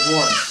end up with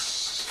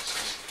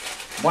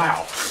 1.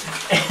 Wow.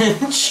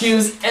 n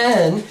choose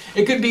n,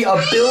 it could be a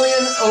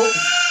billion...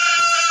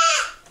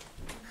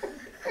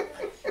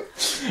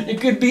 It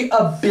could be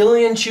a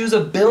billion choose a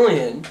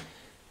billion.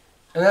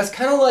 And that's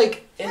kind of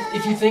like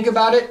if you think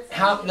about it,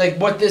 how like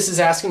what this is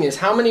asking is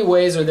how many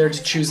ways are there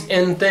to choose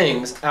n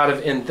things out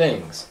of n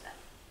things?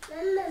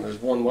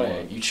 There's one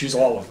way. You choose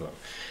all of them.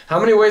 How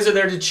many ways are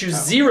there to choose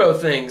 0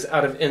 things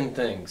out of n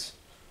things?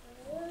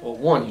 Well,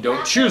 1. You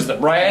don't choose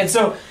them, right? And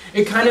so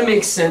it kind of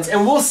makes sense.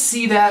 And we'll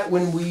see that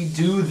when we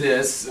do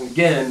this.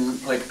 Again,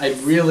 like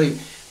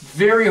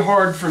very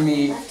hard for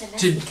me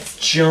to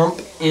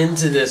jump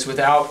into this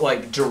without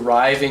like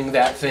deriving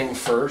that thing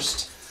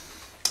first.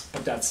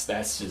 But that's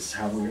just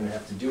how we're going to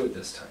have to do it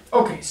this time.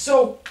 Okay,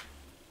 so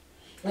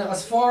now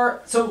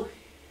so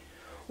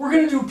we're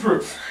going to do a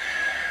proof.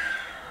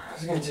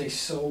 It's going to take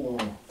so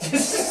long.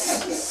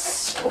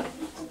 So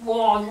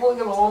long. Look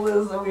at all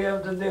this that we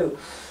have to do.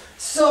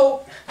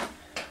 So,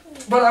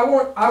 but I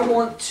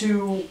want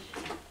to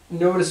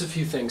notice a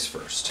few things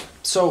first.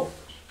 So,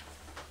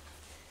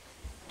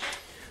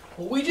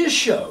 what we just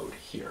showed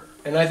here,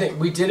 and I think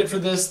we did it for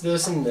this,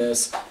 this, and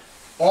this.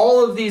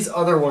 All of these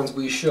other ones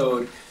we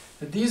showed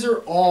that these are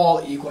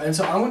all equal. And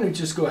so I'm going to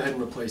just go ahead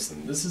and replace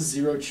them. This is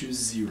 0, choose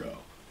 0.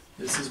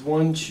 This is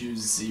 1,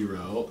 choose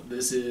 0.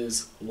 This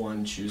is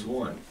 1, choose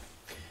 1.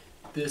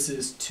 This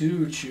is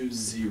 2, choose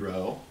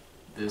 0.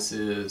 This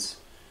is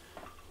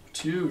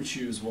 2,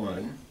 choose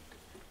 1.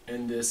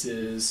 And this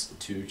is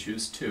 2,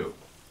 choose 2.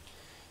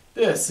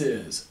 This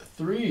is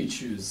 3,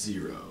 choose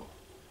 0.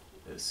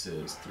 This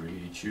is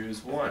 3,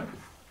 choose 1.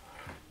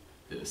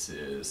 This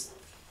is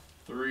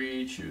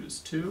 3, choose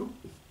 2.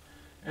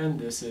 And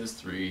this is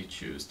 3,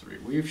 choose 3.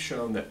 We've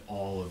shown that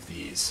all of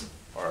these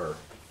are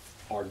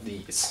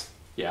these.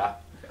 Yeah?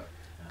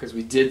 Because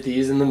we did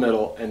these in the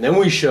middle, and then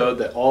we showed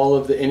that all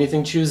of the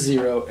anything choose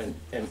 0 and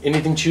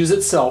anything choose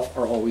itself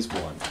are always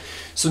 1.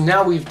 So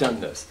now we've done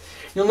this.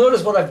 You'll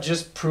notice what I've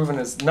just proven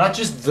is not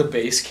just the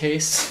base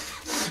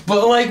case,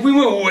 but like we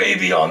went way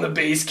beyond the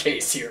base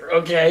case here,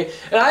 okay?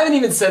 And I haven't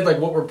even said like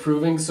what we're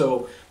proving,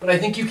 but I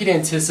think you can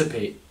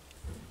anticipate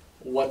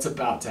what's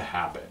about to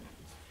happen.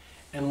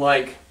 And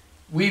like,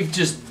 we've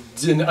just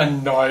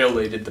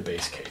annihilated the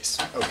base case,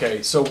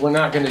 okay? So we're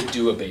not going to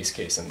do a base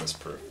case in this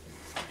proof.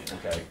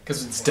 Okay,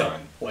 because it's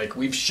done. Like,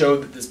 we've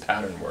showed that this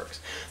pattern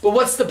works. But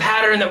what's the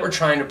pattern that we're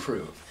trying to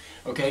prove?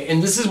 Okay,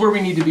 and this is where we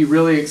need to be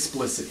really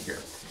explicit here,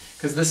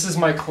 because this is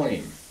my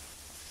claim.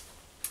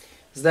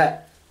 Is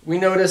that we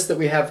notice that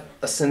we have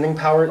ascending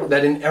power,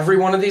 that in every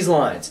one of these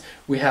lines,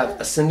 we have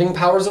ascending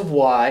powers of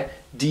y,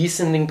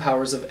 descending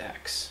powers of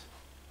x.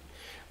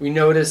 We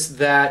notice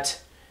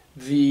that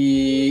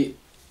that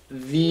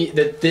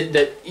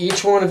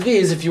each one of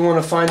these, if you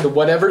want to find the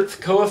whatever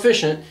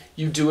coefficient,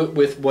 you do it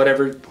with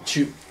whatever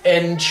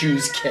n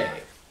choose k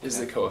is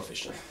the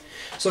coefficient.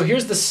 So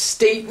here's the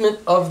statement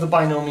of the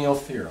binomial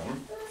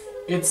theorem.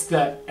 It's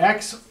that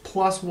x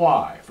plus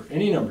y, for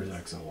any numbers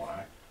x and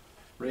y,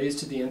 raised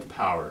to the nth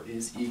power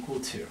is equal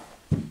to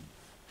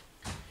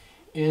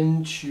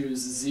n choose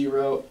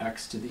 0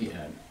 x to the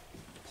n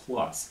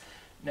plus.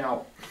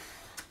 Now,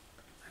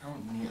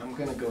 I'm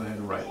going to go ahead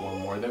and write one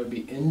more. That would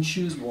be n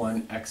choose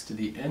 1 x to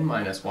the n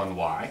minus 1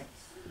 y,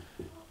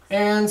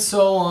 and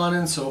so on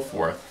and so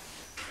forth,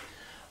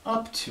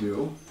 up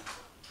to,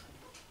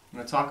 I'm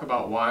going to talk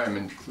about why I'm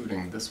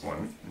including this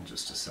one in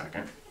just a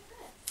second.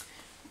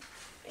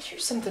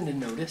 Here's something to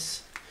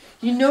notice.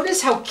 You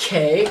notice how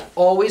k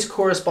always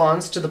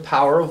corresponds to the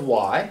power of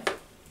y?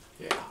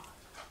 Yeah.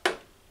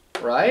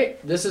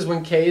 Right? This is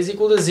when k is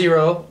equal to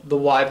 0, the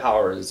y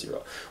power is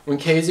 0. When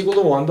k is equal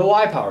to 1, the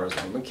y power is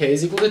 1. When k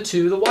is equal to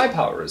 2, the y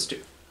power is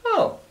 2.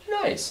 Oh,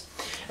 nice.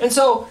 And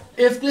so,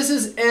 if this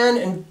is n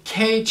and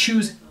k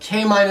choose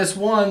k minus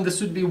 1,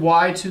 this would be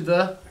y to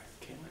the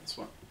K minus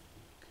 1.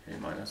 K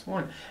minus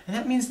 1. And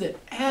that means that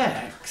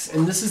x,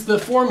 and this is the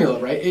formula,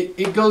 right?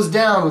 It goes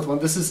down with 1.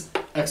 This is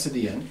x to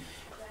the n.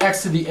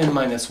 X to the n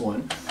minus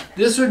 1.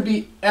 This would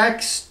be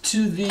x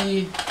to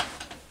the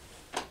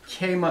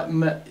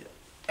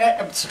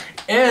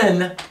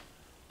n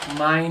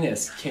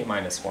minus k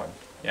minus 1.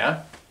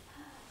 Yeah?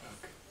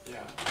 Okay.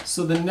 Yeah.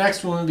 So the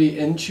next one would be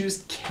n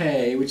choose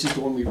k, which is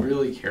the one we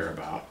really care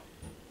about.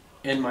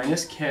 N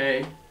minus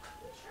k,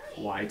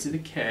 y to the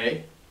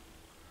k,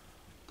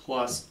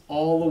 plus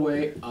all the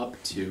way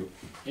up to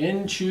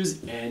n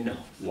choose n,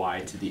 y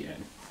to the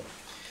n.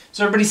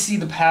 So everybody see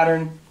the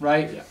pattern,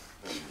 right? Yeah.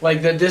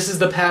 Like that, this is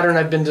the pattern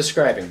I've been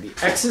describing. The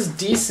x's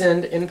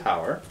descend in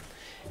power,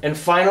 and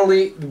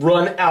finally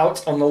run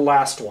out on the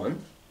last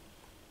one.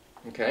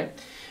 Okay?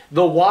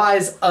 The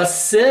y's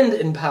ascend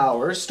in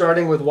power,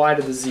 starting with y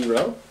to the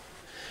 0.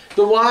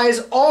 The y's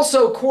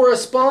also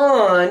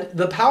correspond,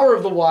 the power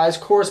of the y's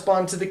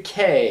correspond to the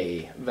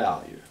k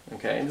value.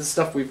 Okay? And this is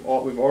stuff we've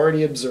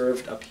already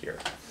observed up here.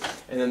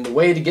 And then the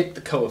way to get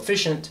the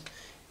coefficient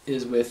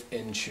is with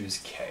n choose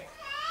k.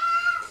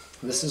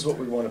 This is what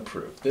we want to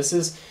prove. This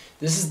is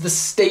the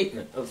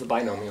statement of the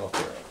binomial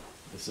theorem.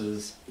 This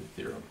is the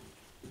theorem.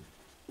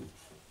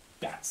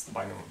 That's the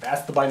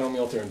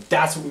binomial theorem.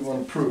 That's what we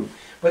want to prove.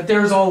 But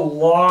there's a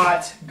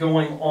lot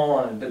going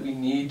on that we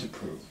need to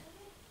prove.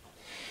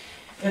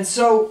 And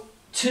so,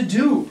 to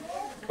do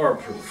our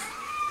proof,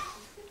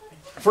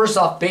 First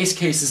off, base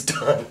case is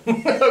done.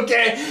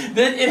 Okay?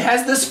 Then it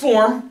has this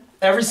form.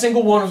 Every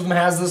single one of them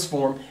has this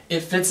form.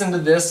 It fits into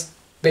this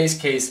base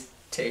case,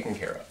 taken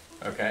care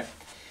of. Okay?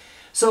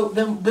 So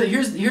then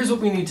here's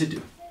what we need to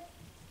do.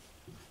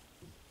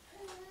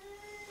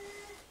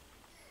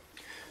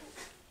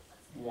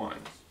 One,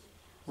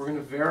 we're going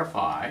to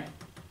verify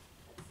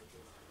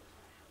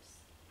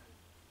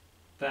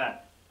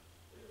that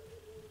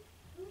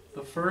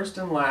the first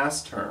and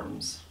last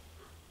terms,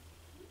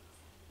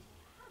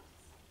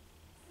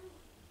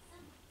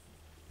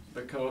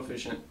 the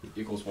coefficient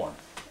equals 1.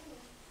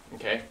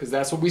 Okay? Because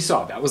that's what we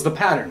saw. That was the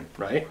pattern,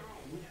 right?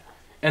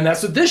 And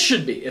that's what this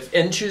should be. If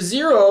n choose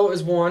 0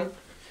 is 1,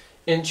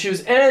 and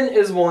choose n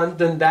is 1,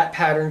 then that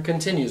pattern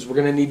continues. We're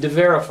going to need to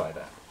verify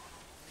that.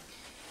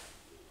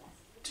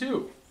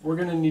 2, we're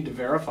going to need to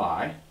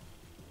verify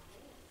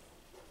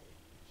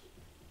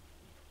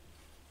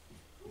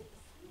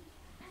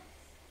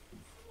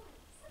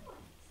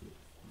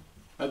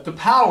that the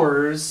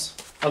powers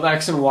of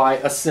x and y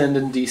ascend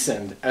and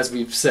descend, as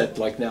we've said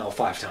like now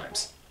 5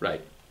 times,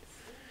 right?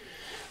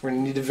 We're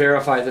going to need to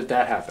verify that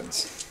that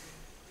happens.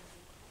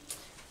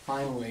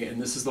 Finally,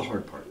 and this is the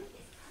hard part,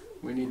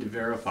 we need to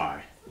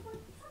verify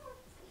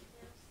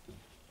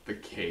the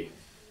kth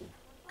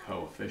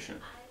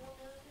coefficient.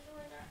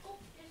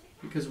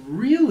 Because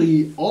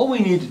really, all we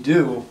need to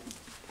do,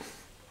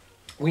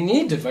 we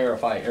need to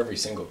verify every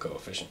single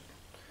coefficient.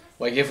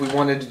 Like if we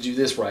wanted to do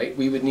this right,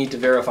 we would need to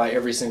verify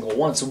every single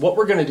one. So what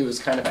we're going to do is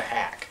kind of a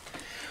hack.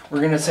 We're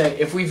going to say,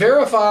 if we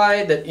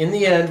verify that in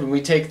the end, when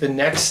we take the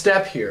next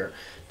step here,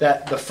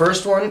 that the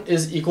first one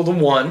is equal to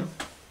 1,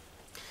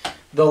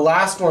 the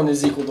last one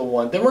is equal to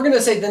 1, then we're going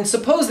to say, then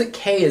suppose that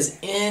k is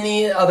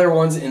any other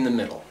ones in the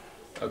middle.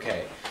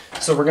 Okay,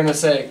 so we're going to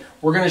say,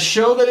 we're going to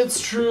show that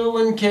it's true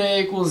when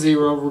k equals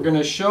 0. We're going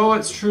to show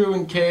it's true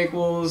when k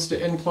equals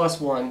to n plus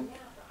 1.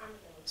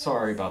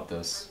 Sorry about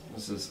this.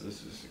 This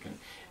is okay.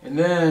 And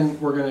then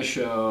we're going to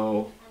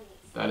show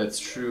that it's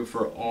true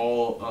for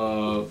all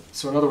of,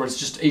 so in other words,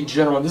 just a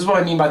general, this is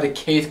what I mean by the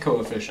kth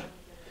coefficient.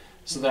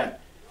 So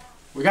that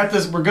we got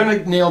this, we're going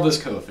to nail this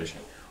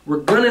coefficient. We're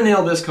going to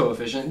nail this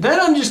coefficient. Then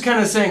I'm just kind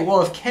of saying,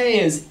 well, if k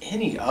is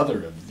any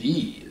other of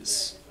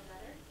these,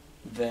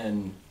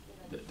 then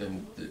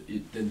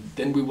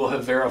we will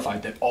have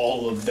verified that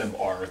all of them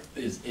are,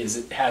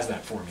 it has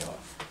that formula.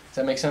 Does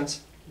that make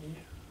sense?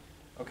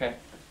 Yeah. Okay.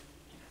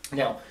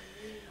 Now,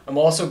 I'm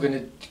also going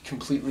to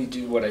completely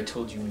do what I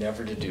told you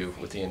never to do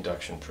with the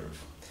induction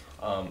proof.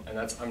 And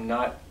that's,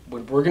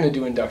 we're going to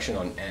do induction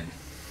on n.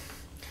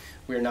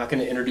 We're not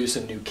going to introduce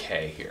a new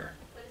k here.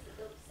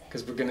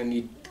 Because we're going to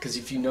need, because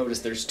if you notice,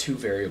 there's 2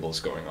 variables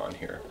going on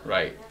here,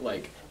 right?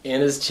 Like,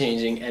 n is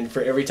changing, and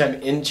for every time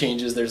n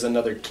changes, there's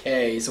another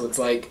k. So it's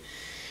like,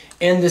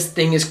 and this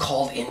thing is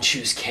called n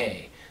choose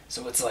k.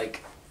 So it's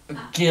like,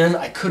 again,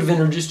 I could have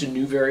introduced a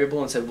new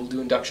variable and said, we'll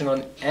do induction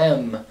on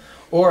m.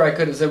 Or I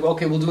could have said,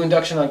 okay, we'll do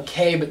induction on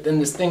k, but then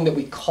this thing that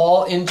we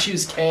call n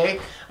choose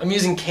k, I'm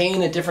using k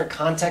in a different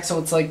context, so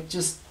it's like,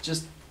 just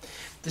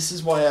this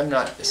is why I'm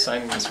not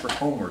assigning this for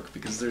homework,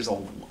 because there's a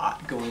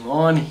lot going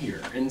on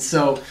here. And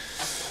so,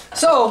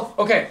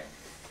 okay.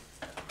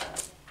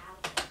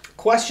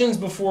 Questions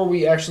before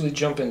we actually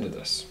jump into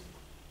this?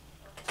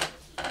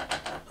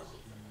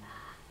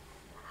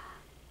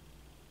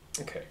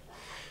 Okay.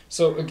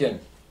 So again,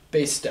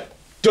 base step.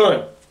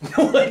 Done.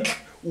 Like,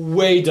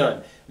 way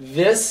done.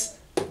 This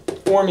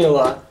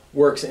formula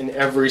works in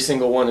every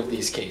single one of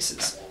these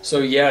cases. So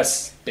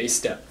yes, base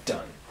step,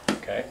 done.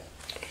 Okay.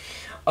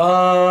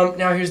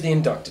 Now here's the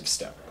inductive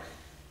step.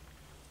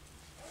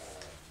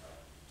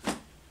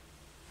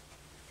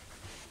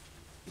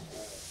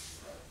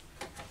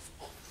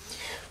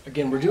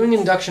 Again, we're doing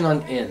induction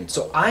on n.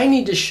 So I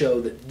need to show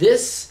that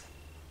this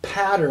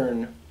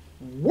pattern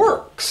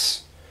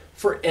works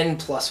for n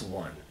plus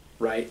 1.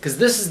 Right? Because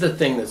this is the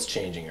thing that's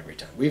changing every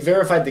time. We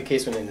verified the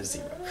case when n is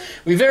 0.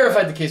 We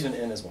verified the case when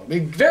n is 1. We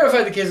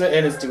verified the case when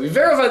n is 2. We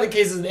verified the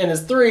case when n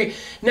is 3.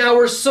 Now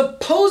we're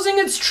supposing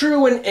it's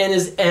true when n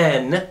is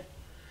n.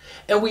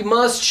 And we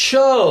must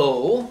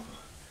show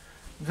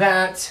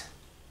that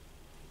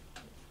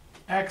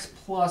x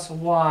plus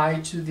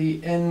y to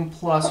the n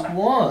plus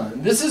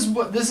 1. This is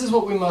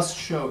what we must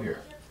show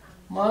here.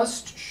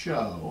 Must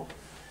show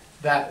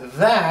that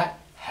that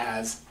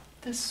has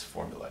this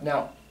formula.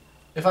 Now,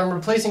 if I'm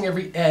replacing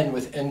every n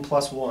with n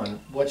plus 1,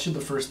 what should the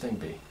first thing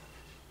be?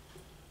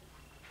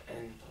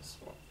 N plus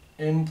 1.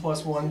 N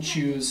plus 1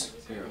 choose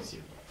 0.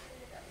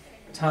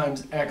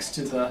 times x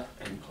to the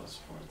N plus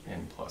 1.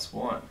 N plus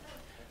 1.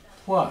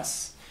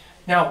 Plus.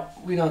 Now,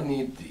 we don't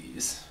need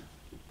these,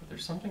 but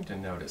there's something to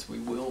notice. We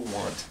will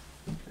want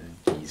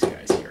these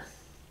guys here.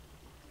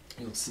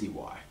 You'll see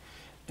why.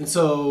 And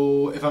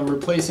so, if I'm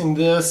replacing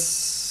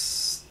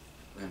this,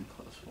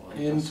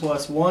 N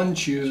plus 1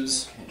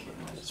 choose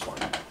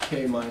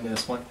k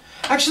minus 1.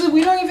 Actually,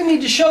 we don't even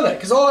need to show that,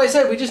 because all I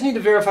said, we just need to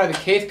verify the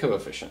kth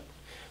coefficient.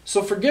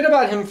 So forget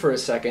about him for a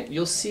second.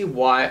 You'll see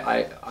why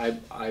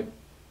I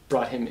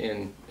brought him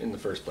in the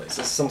first place.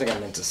 This is something I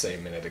meant to say a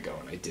minute ago,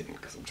 and I didn't,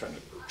 because I'm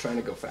trying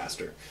to go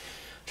faster.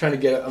 trying to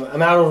get,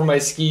 I'm out over my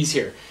skis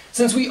here.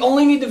 Since we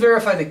only need to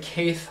verify the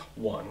kth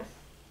one,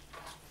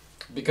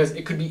 because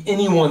it could be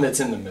any one that's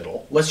in the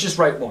middle, let's just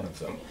write one of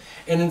them.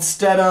 And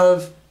instead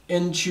of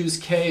n choose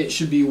k, it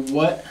should be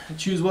what?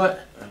 Choose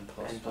what? N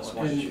plus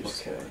 1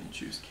 choose k.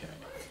 Choose k.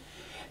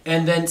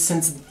 And then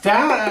since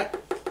that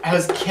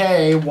has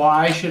k,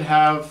 y should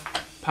have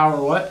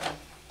power what?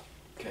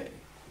 K.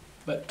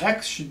 But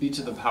x should be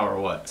to the power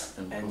what?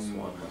 N plus 1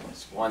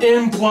 minus 1.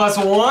 N plus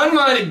 1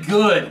 minus,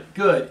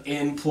 good.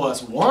 N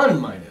plus 1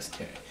 minus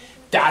k.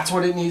 That's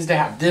what it needs to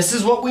have. This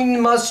is what we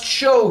must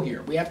show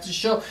here. We have to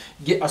show,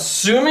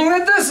 assuming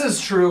that this is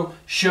true,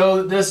 show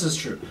that this is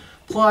true.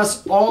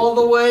 Plus all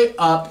the way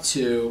up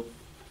to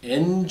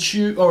n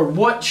choose, or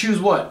what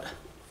choose what?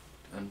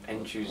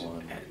 N choose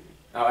n.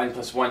 Oh, n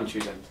plus 1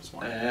 choose n plus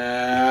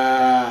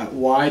 1.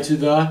 Y to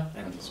the?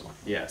 N plus 1.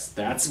 Yes,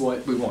 that's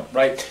what we want,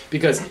 right?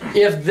 Because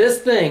if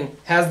this thing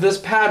has this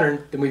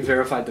pattern, then we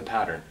verified the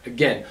pattern.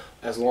 Again,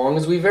 as long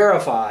as we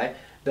verify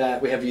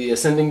that we have the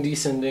ascending,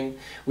 descending,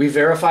 we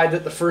verified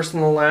that the first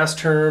and the last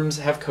terms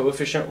have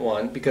coefficient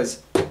 1,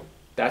 because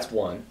that's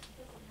 1,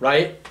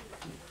 right?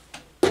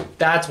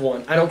 That's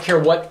 1. I don't care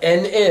what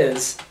n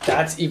is,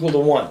 that's equal to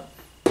 1.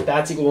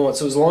 That's equal to 1.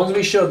 So as long as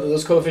we show that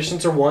those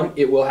coefficients are 1,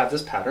 it will have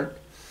this pattern.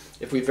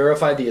 If we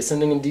verify the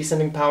ascending and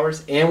descending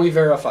powers, and we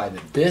verify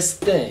that this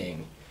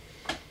thing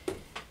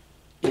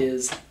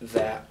is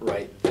that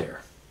right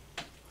there.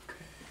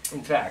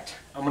 In fact,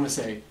 I'm going to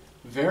say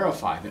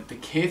verify that the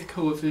kth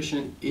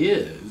coefficient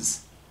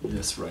is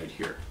this right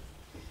here.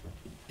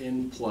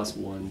 N plus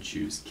 1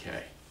 choose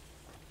k.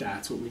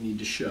 That's what we need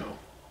to show.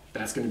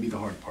 That's going to be the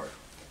hard part,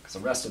 because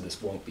the rest of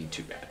this won't be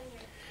too bad.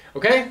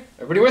 Okay?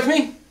 Everybody with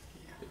me?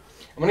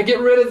 I'm going to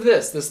get rid of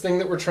this thing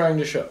that we're trying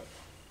to show.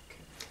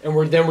 And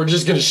then we're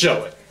just going to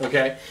show it.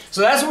 Okay? So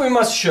that's what we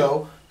must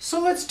show. So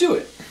let's do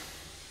it.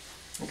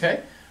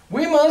 Okay?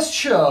 We must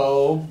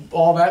show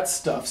all that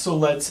stuff. So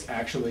let's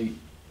actually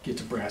get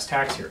to brass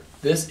tacks here.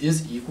 This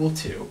is equal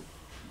to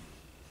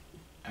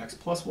x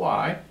plus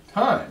y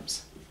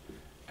times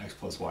x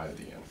plus y to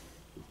the n.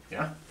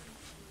 Yeah?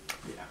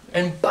 Yeah.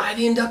 And by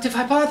the inductive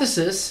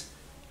hypothesis,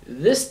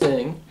 this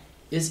thing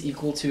is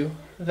equal to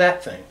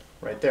that thing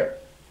right there.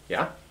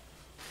 Yeah?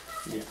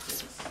 Yeah.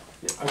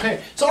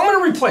 Okay, so I'm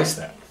going to replace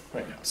that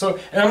right now. So,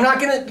 and I'm not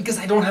going to, because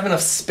I don't have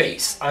enough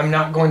space, I'm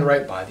not going to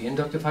write by the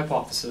inductive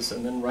hypothesis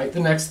and then write the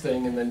next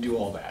thing and then do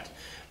all that.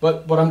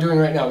 But what I'm doing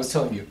right now is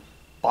telling you,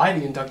 by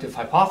the inductive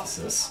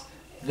hypothesis,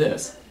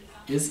 this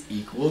is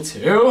equal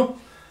to,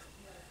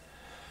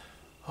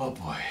 oh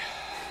boy,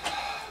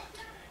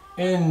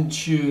 n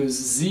choose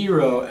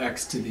 0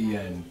 x to the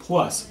n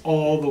plus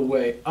all the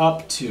way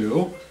up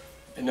to,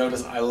 and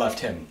notice I left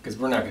him because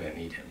we're not going to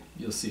need him.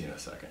 You'll see in a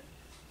second.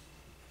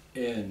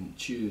 N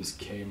choose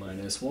k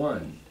minus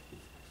 1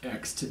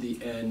 x to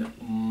the n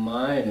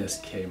minus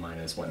k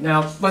minus 1.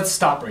 Now, let's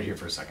stop right here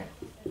for a second.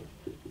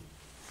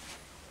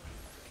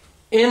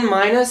 N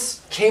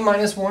minus k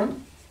minus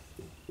 1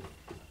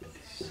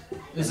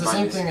 is the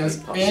same thing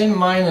as n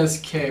minus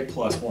k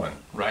plus 1,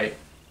 right?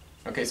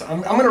 Okay, so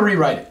I'm going to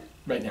rewrite it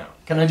right now.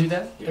 Can I do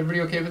that?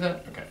 Everybody okay with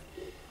that? Okay.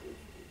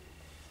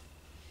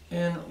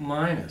 N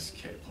minus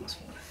k plus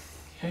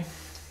 1. Okay.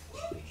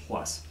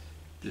 Plus,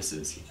 this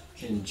is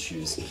n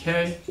choose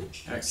k,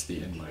 x to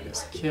the n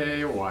minus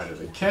k, y to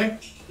the k,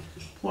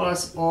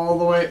 plus all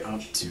the way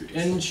up to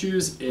n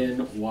choose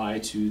n, y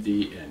to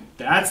the n.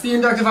 That's the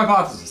inductive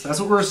hypothesis. That's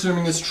what we're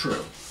assuming is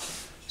true.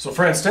 So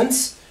for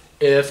instance,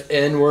 if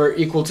n were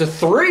equal to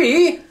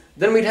 3,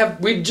 then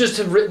we'd just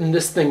have written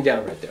this thing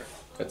down right there.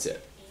 That's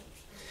it.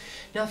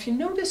 Now if you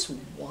notice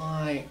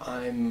why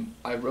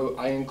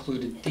I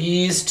included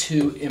these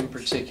two in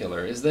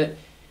particular is that,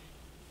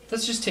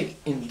 let's just take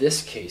in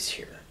this case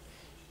here.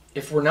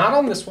 If we're not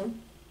on this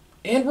one,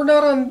 and we're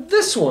not on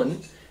this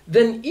one,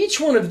 then each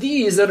one of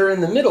these that are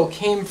in the middle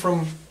came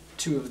from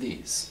two of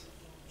these.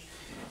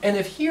 And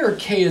if here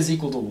k is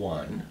equal to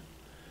 1,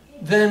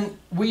 then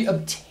we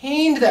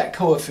obtained that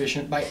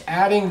coefficient by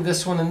adding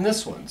this one and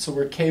this one. So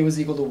where k was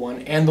equal to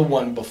 1 and the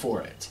 1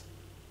 before it.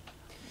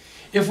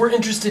 If we're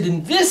interested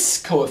in this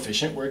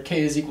coefficient, where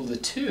k is equal to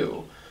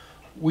 2,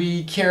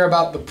 we care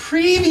about the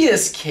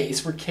previous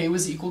case where k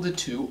was equal to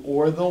 2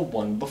 or the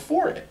 1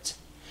 before it.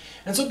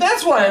 And so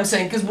that's why I'm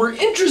saying, because we're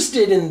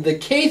interested in the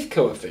kth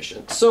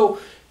coefficient. So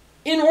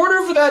in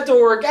order for that to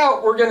work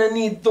out, we're going to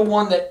need the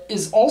one that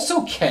is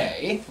also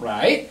k,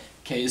 right?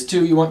 K is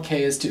 2, you want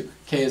k is 2.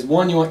 K is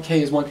 1, you want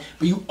k is 1.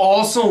 But you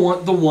also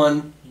want the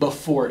one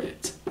before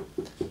it.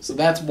 So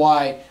that's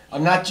why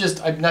I'm not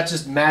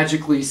just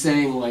magically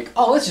saying like,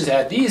 oh, let's just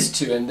add these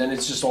two and then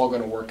it's just all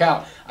going to work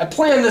out. I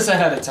planned this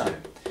ahead of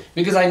time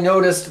because I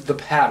noticed the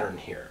pattern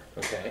here,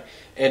 okay?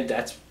 And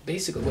that's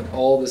basically what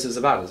all this is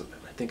about.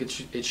 I think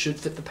it should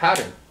fit the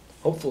pattern,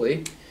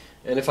 hopefully.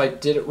 And if I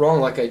did it wrong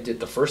like I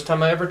did the first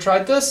time I ever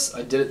tried this,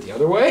 I did it the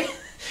other way,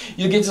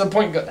 you get to the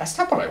point and go, that's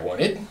not what I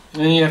wanted. And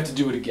then you have to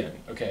do it again,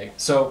 okay?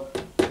 So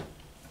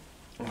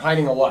I'm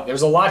hiding a lot.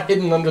 There's a lot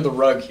hidden under the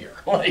rug here.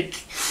 like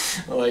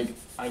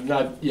I'm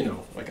not,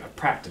 like I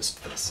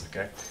practiced this,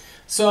 okay?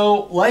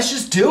 So let's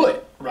just do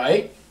it,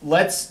 right?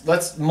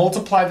 Let's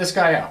multiply this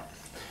guy out.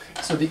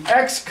 So the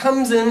x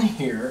comes in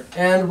here,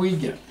 and we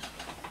get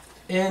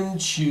n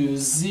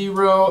choose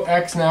 0.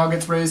 X now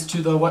gets raised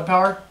to the what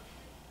power?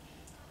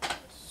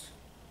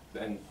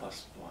 N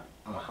plus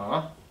 1.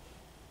 Uh-huh.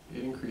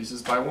 It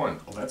increases by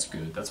 1. Oh, that's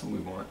good. That's what we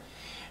want.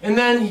 And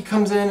then he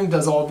comes in and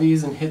does all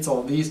these and hits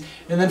all these.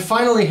 And then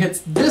finally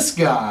hits this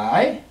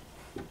guy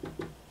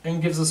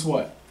and gives us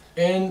what?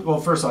 N, well,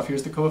 first off,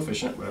 here's the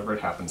coefficient, whatever it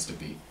happens to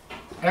be.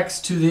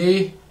 X to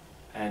the...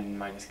 N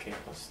minus k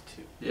plus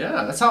 2.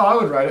 Yeah, that's how I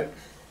would write it.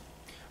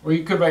 Or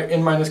you could write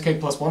n minus k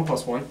plus 1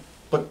 plus 1.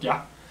 But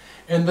yeah.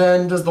 And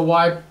then does the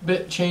y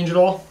bit change at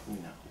all?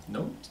 No.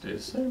 No, it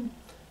stays the same.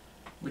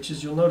 Which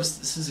is, you'll notice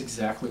this is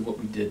exactly what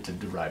we did to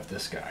derive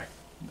this guy.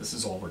 This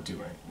is all we're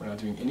doing. We're not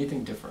doing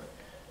anything different.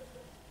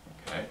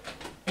 Okay.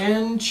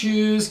 N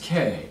choose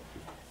k.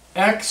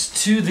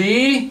 X to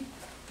the...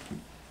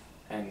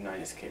 N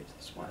minus k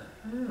plus 1.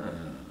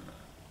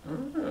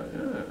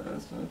 Yeah,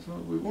 that's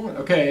what we want.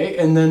 Okay,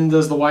 and then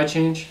does the y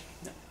change?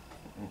 No.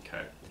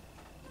 Okay.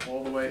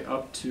 All the way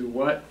up to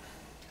what?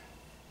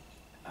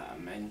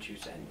 N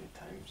choose n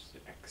times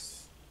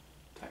x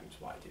times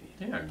y to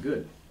the n. Yeah,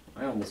 good.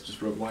 I almost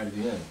just wrote y to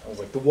the end. I was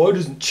like, the y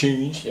doesn't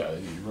change. Yeah,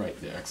 you're right.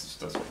 The x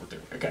does what we're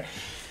doing. Okay.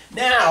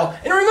 Now,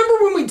 and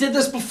remember when we did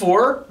this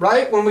before,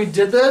 right? When we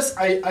did this,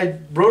 I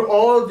wrote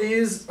all of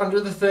these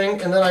under the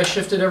thing, and then I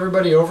shifted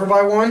everybody over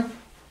by 1.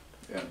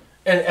 Yeah.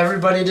 And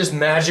everybody just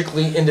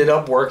magically ended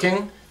up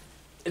working.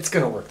 It's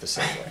going to work the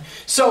same way.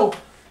 So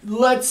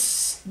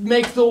let's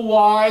make the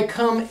y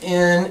come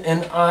in,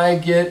 and I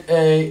get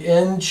a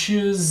n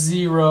choose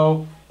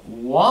 0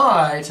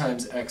 y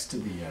times x to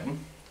the n.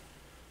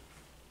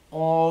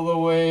 All the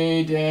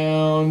way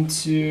down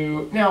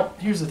to... Now,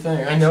 here's the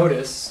thing. I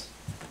notice,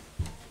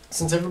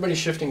 since everybody's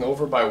shifting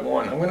over by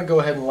 1, I'm going to go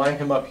ahead and line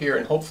him up here,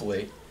 and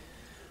hopefully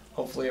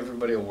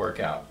everybody will work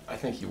out. I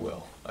think you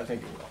will. I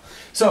think it will.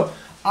 So,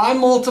 I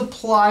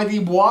multiply the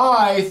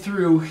y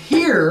through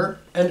here,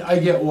 and I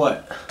get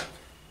what?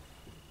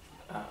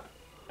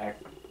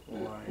 X,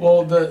 y.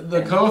 Well,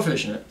 the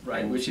coefficient,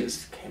 right, which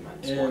is k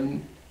minus n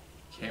 1.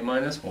 k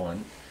minus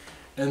 1.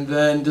 And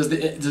then does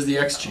the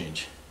x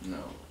change?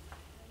 No.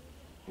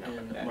 No,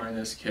 N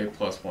minus k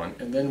plus 1.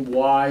 And then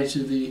y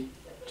to the...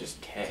 just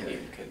k.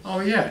 Because Oh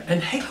yeah,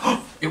 and hey,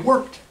 it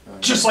worked!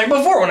 Just like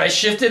before when I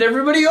shifted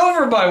everybody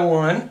over by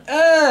 1.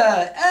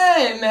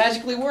 It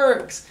magically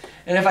works!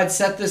 And if I'd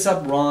set this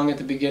up wrong at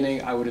the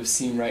beginning, I would have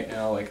seen right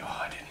now like,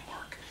 oh, it didn't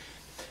work.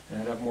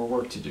 And I'd have more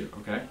work to do,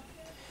 okay?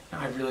 Now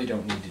I really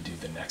don't need to do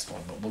the next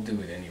one, but we'll do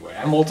it anyway.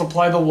 I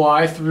multiply the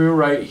y through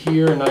right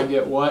here, and I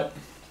get what?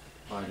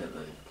 I get the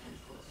k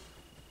plus.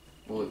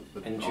 Well,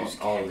 n all, choose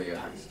all k the other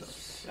times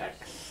stuff.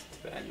 x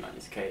to the n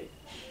minus k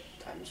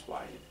times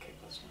y to the k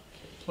plus 1.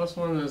 Plus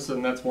 1 is,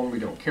 and that's one we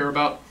don't care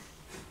about.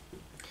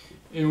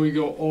 And we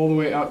go all the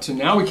way out to,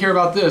 now we care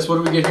about this. What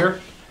do we get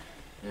here?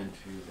 N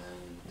choose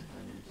n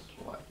times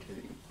y to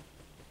the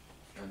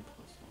n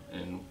plus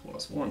 1. N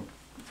plus 1.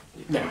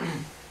 Now,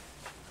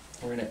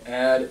 we're going to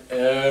add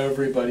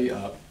everybody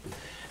up.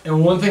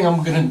 And one thing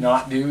I'm going to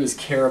not do is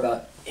care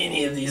about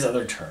any of these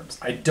other terms.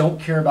 I don't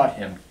care about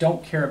him.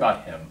 Don't care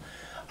about him.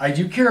 I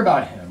do care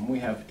about him. We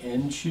have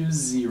n choose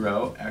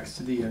 0, x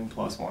to the n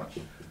plus 1.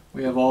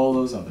 We have all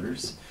those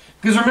others.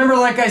 Because remember,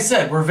 like I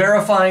said, we're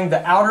verifying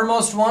the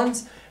outermost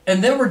ones,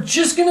 and then we're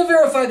just going to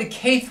verify the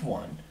kth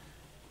one.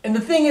 And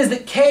the thing is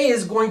that k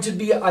is going to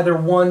be either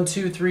 1,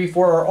 2, 3,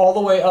 4, or all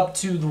the way up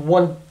to the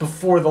one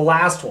before the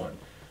last one.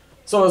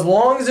 So as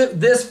long as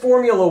this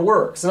formula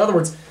works, in other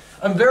words,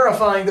 I'm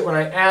verifying that when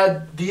I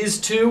add these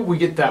two, we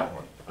get that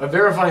one. I'm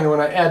verifying that when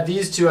I add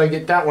these two, I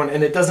get that one,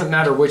 and it doesn't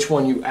matter which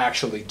one you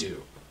actually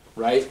do,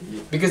 right?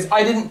 Because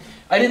I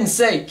didn't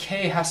say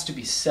k has to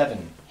be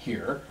 7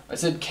 here. I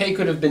said k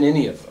could have been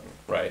any of them,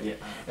 right? Yeah.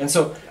 And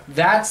so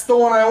that's the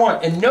one I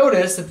want. And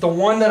notice that the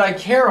one that I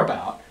care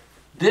about,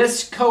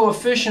 this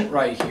coefficient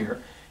right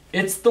here,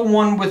 it's the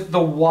one with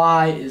the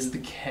y is the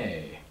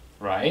k,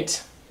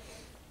 right?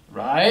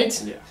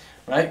 Right? Yeah.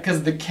 Right?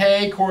 Because the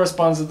k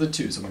corresponds to the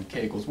 2. So when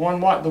k equals 1,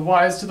 the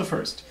y is to the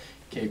first.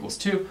 K equals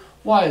 2,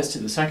 y is to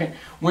the second.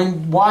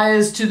 When y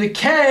is to the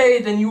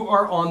k, then you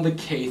are on the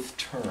kth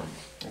term.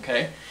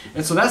 Okay?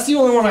 And so that's the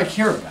only one I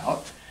care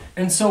about.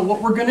 And so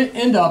what we're going to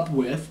end up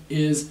with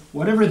is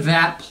whatever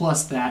that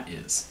plus that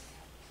is.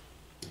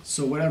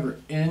 So whatever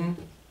n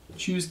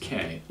choose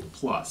k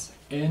plus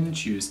n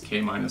choose k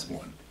minus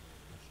 1.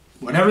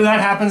 Whatever that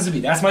happens to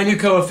be, that's my new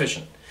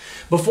coefficient.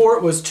 Before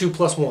it was 2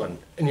 plus 1,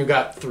 and you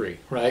got 3,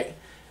 right?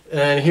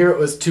 And here it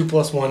was 2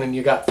 plus 1, and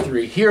you got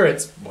 3. Here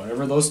it's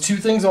whatever those two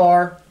things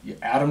are, you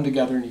add them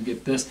together, and you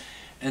get this.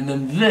 And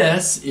then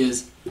this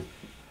is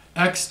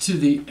x to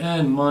the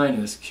n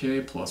minus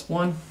k plus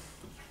 1,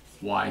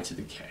 y to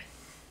the k.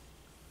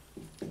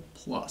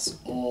 Plus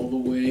all the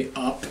way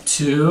up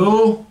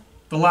to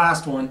the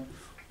last one,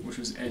 which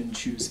was n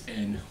choose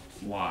n,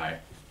 y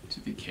to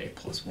the k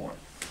plus 1.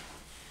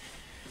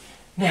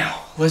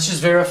 Now, let's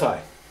just verify.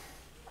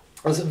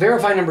 Let's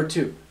verify number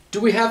 2. Do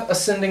we have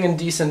ascending and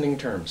descending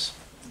terms?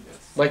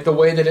 Yes. like the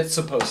way that it's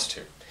supposed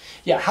to.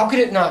 Yeah, how could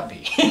it not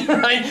be,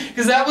 right?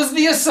 Because that was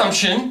the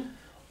assumption.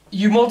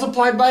 You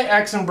multiplied by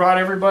x and brought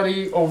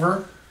everybody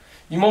over.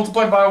 You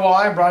multiplied by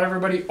y, brought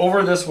everybody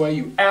over this way.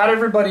 You add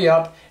everybody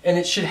up, and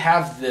it should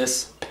have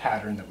this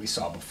pattern that we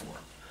saw before.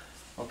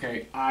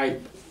 Okay,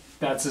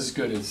 that's as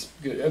good as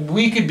good.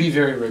 We could be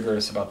very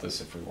rigorous about this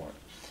if we want.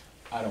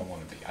 I don't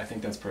want to be. I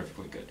think that's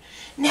perfectly good.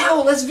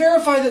 Now, let's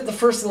verify that the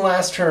first and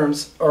last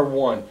terms are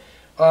 1.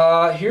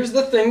 Here's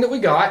the thing that we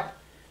got.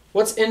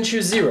 What's n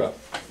choose 0?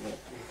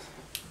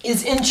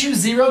 Is n choose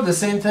 0 the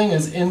same thing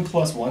as n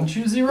plus 1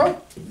 choose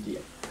 0? Yeah.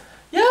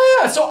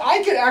 Yeah, so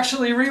I could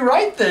actually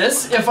rewrite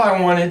this, if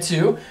I wanted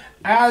to,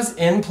 as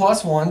n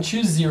plus 1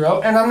 choose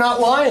 0, and I'm not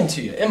lying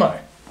to you, am I?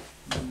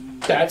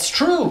 That's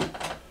true.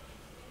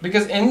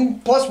 Because n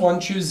plus 1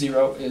 choose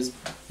 0 is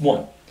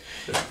 1.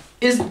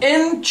 Is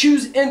n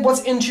choose n,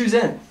 what's n choose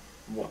n?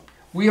 1.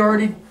 We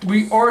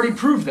already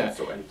proved that.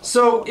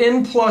 So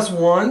n plus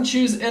 1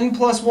 choose n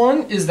plus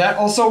 1, is that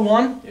also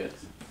 1? Yes.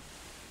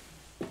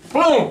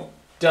 Boom!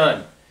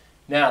 Done.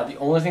 Now, the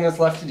only thing that's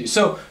left to do.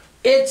 So,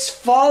 it's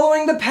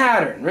following the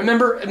pattern.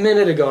 Remember a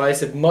minute ago I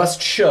said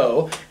must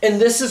show, and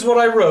this is what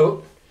I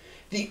wrote.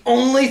 The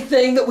only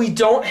thing that we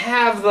don't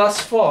have thus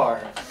far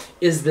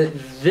is that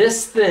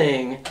this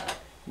thing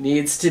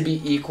needs to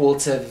be equal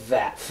to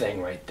that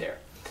thing right there.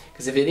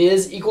 Because if it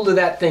is equal to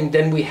that thing,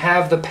 then we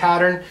have the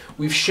pattern.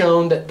 We've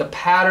shown that the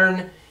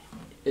pattern,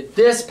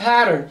 this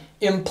pattern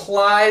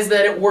implies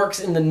that it works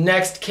in the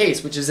next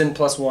case, which is n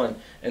plus 1,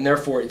 and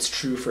therefore it's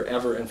true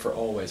forever and for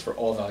always, for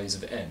all values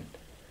of n.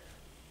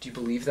 Do you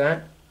believe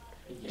that?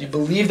 Yes. Do you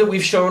believe that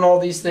we've shown all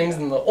these things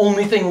and the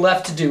only thing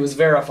left to do is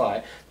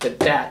verify that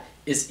that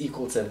is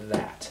equal to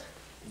that?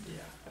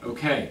 Yeah.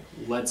 Okay,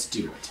 let's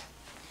do it.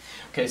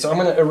 Okay, so I'm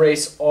going to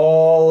erase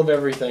all of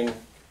everything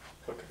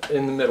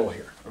in the middle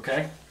here,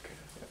 okay?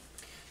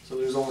 So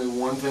there's only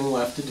one thing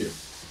left to do.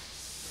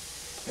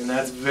 And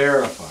that's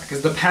verify.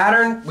 Because the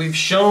pattern, we've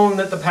shown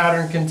that the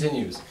pattern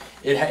continues.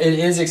 It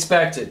is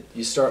expected.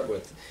 You start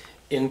with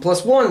n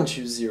plus 1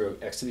 choose 0,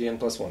 x to the n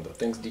plus 1, the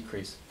things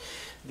decrease.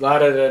 Da,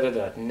 da, da, da,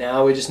 da.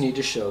 Now we just need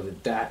to show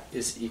that that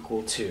is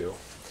equal to,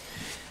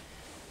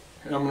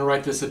 and I'm going to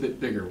write this a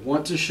bit bigger.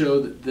 Want to show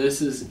that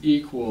this is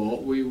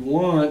equal, we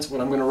want what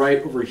I'm going to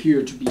write over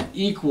here to be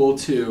equal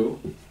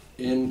to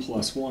n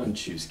plus 1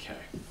 choose k.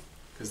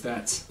 Because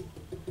that's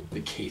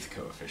the kth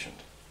coefficient.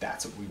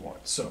 That's what we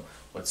want. So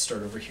let's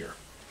start over here.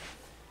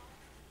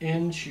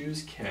 N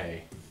choose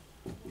k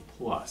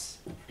plus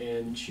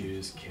n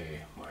choose k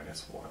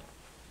minus 1.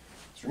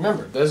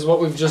 Remember, this is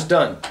what we've just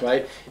done,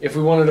 right? If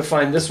we wanted to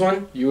find this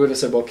one, you would have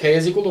said, well, k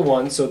is equal to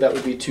 1, so that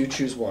would be 2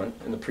 choose 1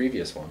 in the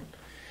previous one.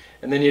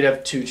 And then you'd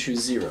have 2 choose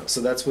 0. So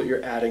that's what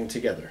you're adding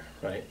together,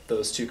 right?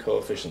 Those two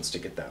coefficients to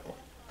get that one.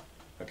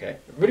 Okay?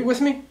 Everybody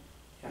with me?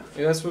 Yeah.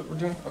 Yeah, that's what we're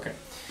doing? Okay.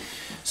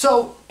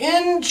 So,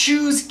 n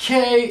choose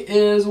k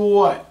is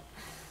what?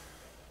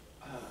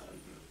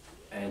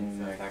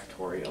 N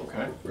factorial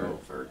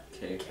over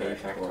k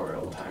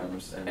factorial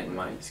times n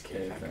minus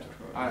k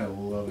factorial. I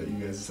love that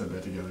you guys said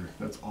that together.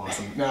 That's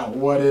awesome. Now,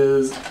 what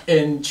is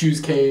n choose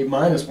k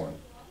minus 1?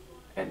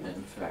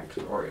 N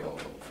factorial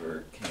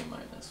over k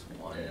minus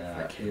 1.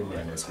 Yeah, k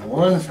minus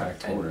 1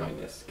 factorial. N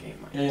minus k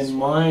minus 1. N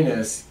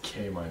minus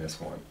k minus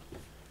 1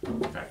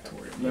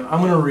 factorial. Now, I'm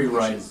going to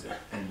rewrite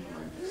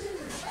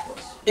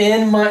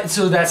N minus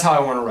so that's how I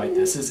want to write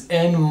this, is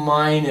n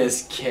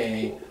minus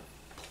k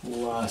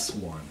plus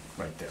 1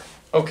 right there.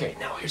 Okay,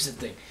 now here's the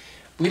thing.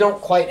 We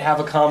don't quite have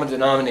a common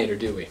denominator,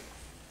 do we?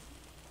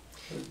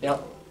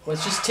 Now,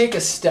 let's just take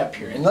a step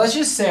here, and let's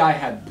just say I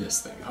had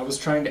this thing. I was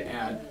trying to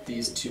add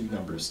these two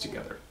numbers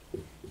together.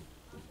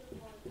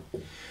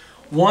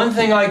 One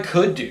thing I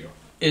could do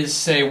is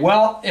say,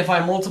 well, if I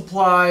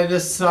multiply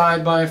this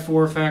side by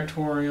 4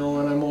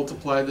 factorial and I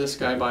multiply this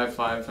guy by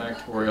 5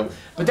 factorial,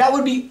 but that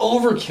would be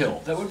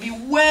overkill. That would be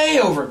way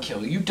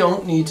overkill. You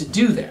don't need to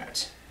do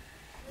that.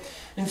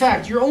 In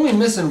fact, you're only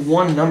missing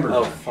one number.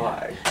 Oh,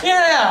 5.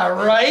 Yeah,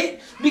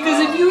 right?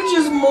 Because if you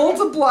just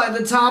multiply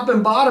the top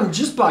and bottom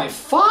just by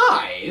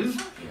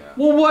 5,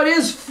 well, what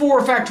is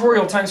 4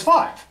 factorial times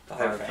 5?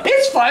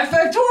 It's 5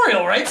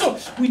 factorial, right? So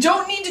we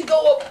don't need to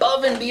go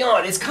above and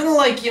beyond. It's kind of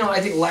like, you know,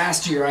 I think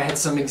last year I had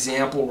some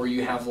example where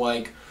you have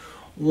like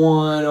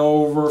 1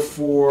 over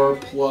 4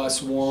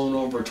 plus 1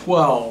 over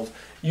 12.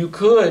 You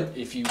could,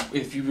 if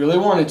you really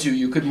wanted to,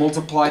 you could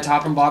multiply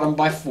top and bottom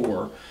by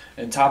 4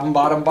 and top and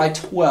bottom by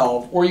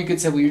 12, or you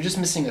could say, well, you're just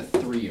missing a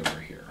 3 over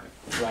here,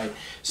 right?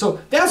 So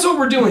that's what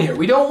we're doing here.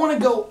 We don't want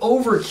to go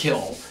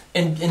overkill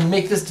and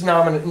make this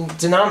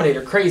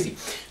denominator crazy.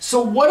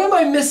 So what am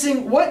I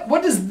missing? What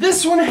does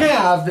this one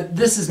have that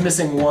this is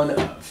missing one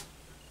of?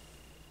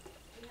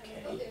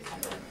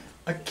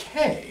 A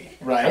k,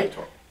 right?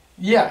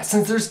 Yeah,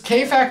 since there's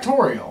k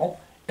factorial,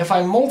 if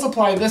I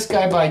multiply this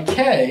guy by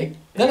k,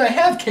 then I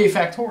have k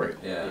factorial.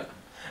 Yeah.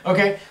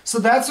 Okay, so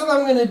that's what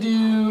I'm going to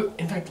do.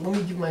 In fact, let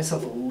me give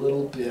myself a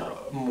little bit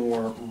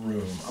more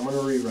room. I'm going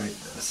to rewrite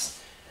this.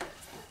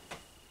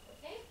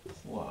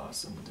 Plus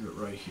plus, and we'll do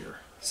it right here.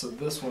 So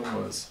this one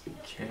was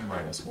k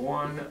minus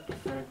 1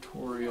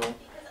 factorial,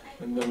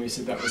 and then we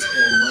said that was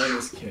n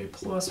minus k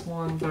plus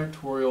 1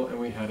 factorial, and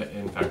we had an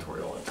n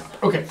factorial on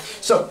top. Okay,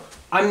 so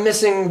I'm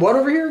missing what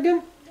over here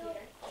again?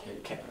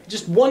 K.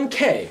 Just one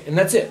k, and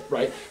that's it,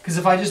 right? Because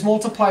if I just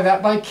multiply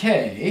that by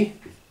k,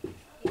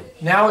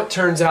 now it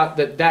turns out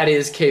that that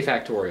is k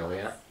factorial,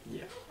 yeah?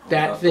 Yeah.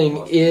 That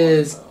thing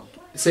is...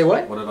 Say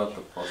what? What about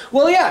the plus?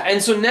 Well, yeah,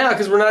 and so now,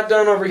 because we're not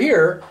done over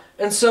here,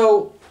 and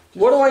so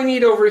what do I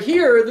need over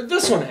here that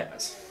this one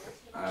has?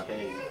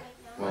 K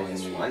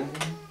minus minus 1. 1.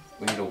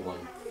 We need a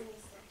 1.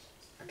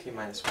 K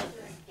minus 1,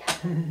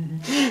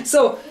 right?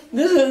 So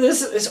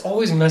this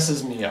always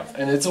messes me up,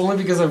 and it's only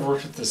because I've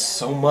worked with this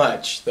so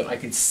much that I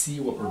can see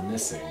what we're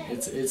missing.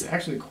 It's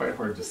actually quite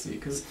hard to see,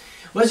 because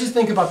let's just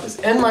think about this.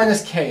 N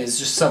minus k is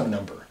just some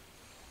number.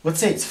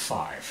 Let's say it's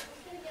 5.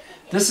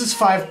 This is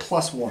 5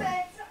 plus 1.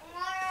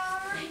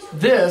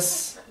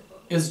 This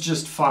is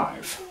just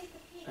 5.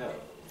 Oh.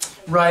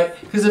 Right?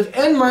 Because if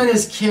n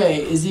minus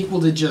k is equal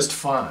to just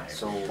 5,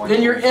 So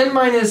then your n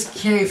minus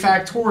k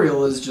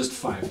factorial is just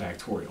 5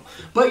 factorial.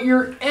 But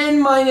your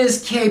n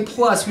minus k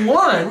plus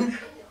 1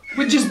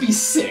 would just be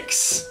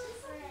 6,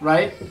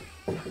 right?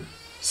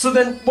 So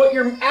then what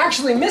you're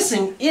actually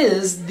missing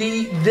is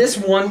this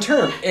one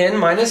term, n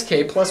minus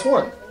k plus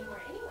 1.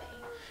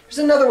 There's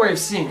another way of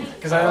seeing it,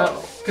 because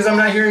I'm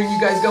not hearing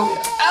you guys go,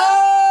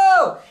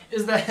 oh!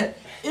 Is that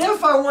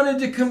if I wanted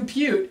to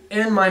compute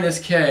n minus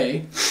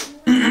k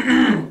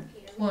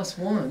plus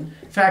 1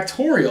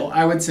 factorial,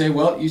 I would say,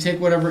 well, you take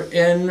whatever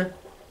n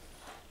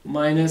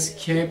minus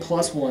k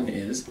plus 1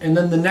 is, and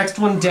then the next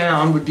one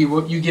down would be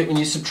what you get when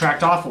you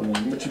subtract off a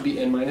 1, which would be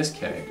n minus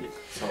k.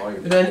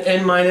 And then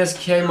n minus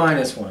k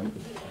minus 1,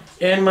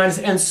 n minus,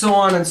 and so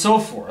on and so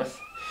forth.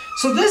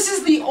 So this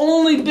is the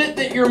only bit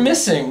that you're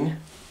missing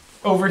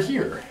over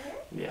here.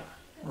 Yeah.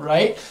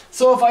 Right?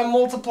 So if I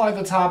multiply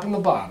the top and the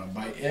bottom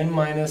by n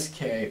minus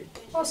k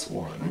plus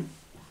 1,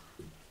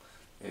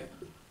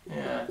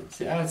 yeah,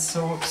 see, that's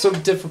so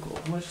difficult.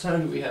 How much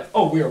time do we have?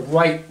 Oh, we are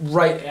right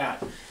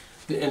at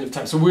the end of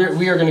time. So we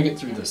are going to get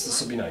through this.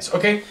 This will be nice.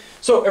 Okay,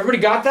 so everybody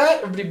got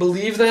that? Everybody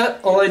believe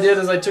that? All I did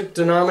is I took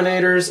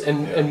denominators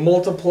and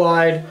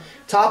multiplied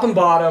top and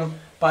bottom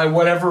by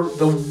whatever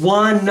the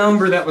one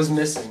number that was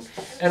missing.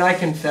 And I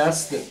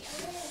confess that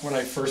when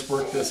I first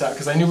worked this out,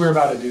 because I knew we were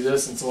about to do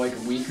this, and so like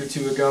a week or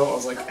two ago, I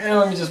was like,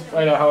 let me just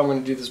write out how I'm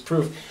going to do this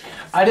proof.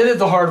 I did it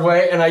the hard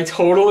way, and I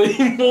totally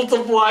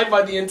multiplied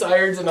by the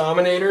entire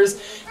denominators.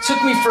 It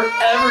took me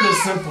forever to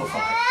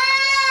simplify.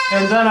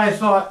 And then I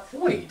thought,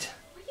 wait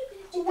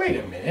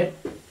a minute.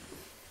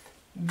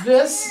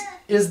 This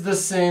is the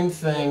same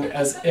thing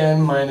as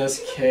n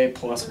minus k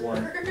plus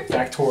 1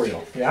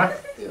 factorial, yeah?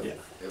 Yeah.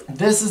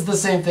 This is the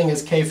same thing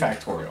as k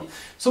factorial.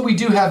 So we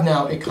do have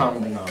now a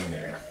common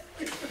denominator.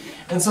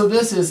 And so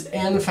this is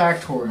n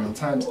factorial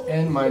times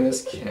n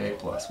minus k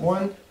plus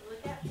 1.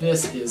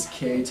 This is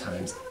k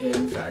times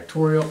n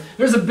factorial.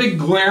 There's a big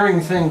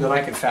glaring thing that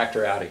I can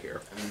factor out of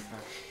here.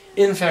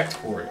 N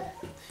factorial.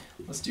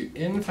 Let's do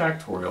n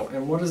factorial.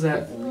 And what does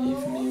that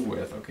leave me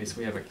with? Okay, so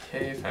we have a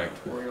k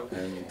factorial,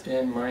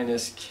 n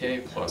minus k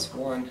plus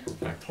 1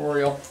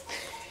 factorial.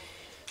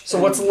 So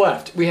what's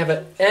left? We have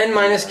an n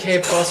minus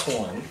k plus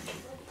 1.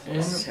 N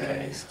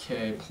minus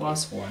k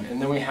plus 1. And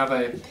then we have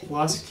a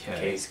plus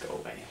k. K's go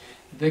away.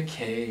 The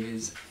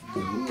k's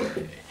go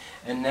away.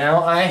 And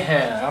now I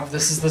have,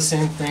 this is the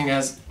same thing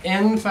as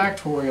n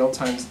factorial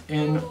times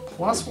n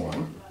plus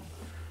 1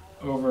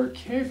 over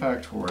k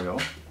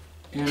factorial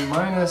n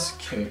minus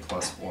k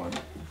plus 1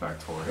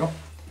 factorial.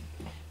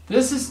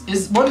 This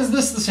is what is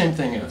this the same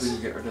thing as? Please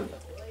get rid of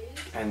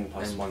N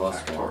plus 1 plus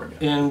factorial.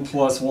 N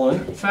plus 1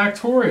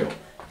 factorial.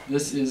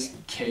 This is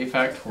k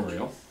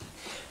factorial.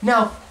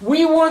 Now,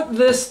 we want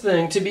this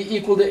thing to be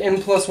equal to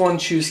n plus 1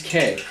 choose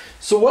k.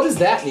 So what does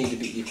that need to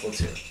be equal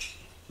to?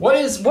 What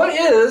is,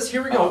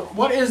 here we go,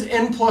 what is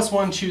n plus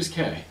 1 choose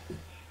k?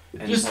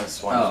 N Just-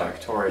 plus 1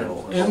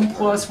 factorial. N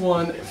plus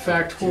 1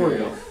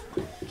 factorial.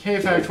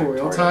 K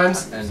factorial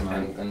times,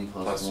 n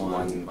plus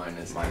 1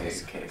 minus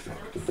k. k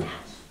factorial.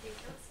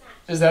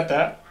 is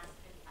that?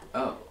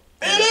 Oh.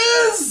 It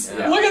is!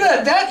 Yeah. Look at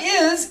that, that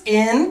is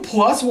n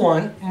plus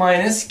 1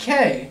 minus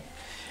k.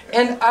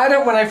 And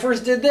when I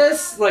first did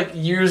this, like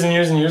years and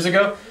years and years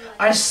ago,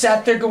 I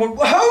sat there going,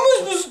 how am I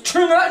supposed to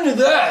turn that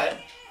into that?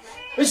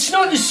 It's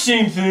not the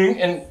same thing,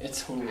 and it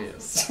totally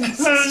is. This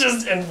is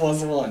just n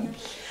plus 1.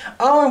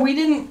 Oh, and we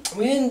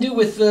didn't do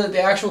with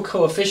the actual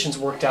coefficients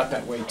worked out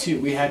that way too.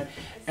 We had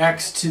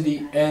x to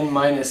the n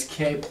minus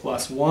k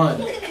plus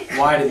 1,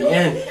 y to the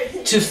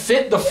n. To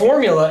fit the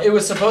formula, it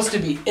was supposed to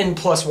be n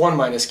plus 1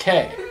 minus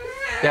k.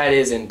 That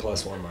is n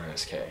plus 1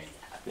 minus k.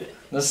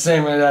 The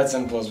same way that's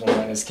n plus 1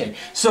 minus k.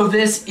 So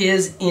this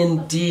is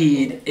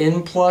indeed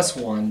n plus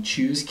 1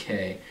 choose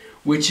k,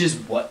 which is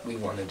what we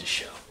wanted to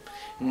show.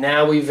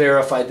 Now we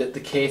verified that the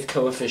kth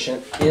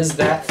coefficient is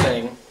that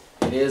thing.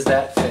 It is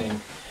that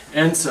thing.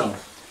 And so,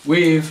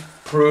 we've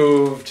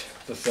proved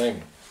the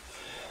thing.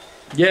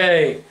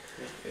 Yay!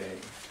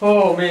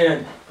 Oh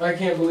man, I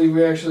can't believe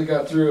we actually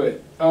got through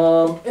it.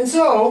 And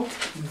so,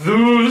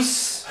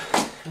 thus,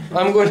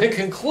 I'm going to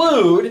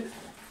conclude,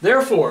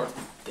 therefore,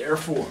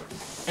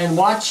 and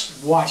watch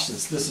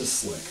this. This is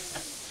slick.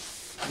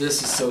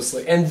 This is so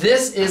slick. And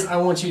this is, I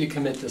want you to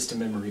commit this to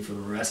memory for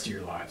the rest of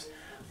your lives.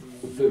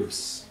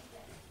 Thus.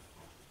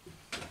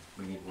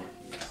 We need more of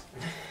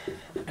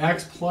these.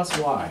 X plus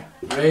y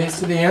raised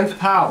to the nth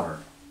power,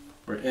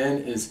 where n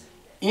is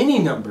any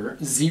number,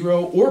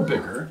 0 or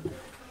bigger,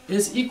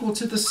 is equal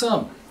to the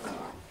sum,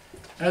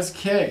 as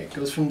k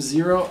goes from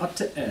 0 up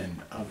to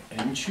n of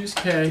n choose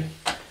k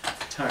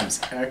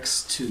times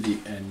x to the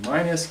n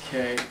minus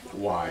k,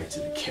 y to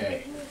the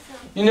k.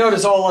 You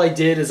notice all I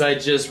did is I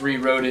just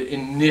rewrote it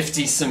in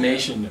nifty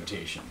summation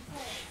notation.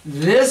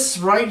 This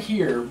right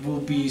here will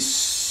be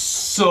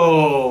so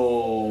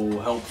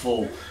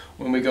helpful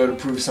when we go to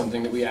prove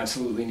something that we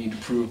absolutely need to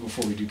prove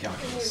before we do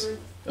calculus.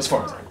 As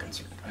far as I'm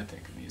concerned, I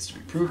think it needs to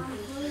be proved.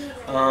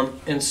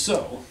 And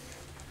so,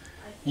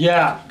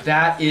 yeah,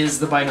 that is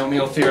the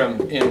binomial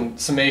theorem in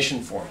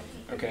summation form,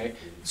 okay?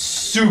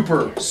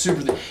 Super.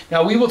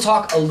 Now, we will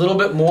talk a little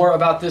bit more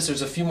about this.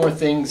 There's a few more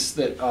things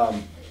that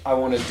I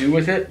want to do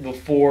with it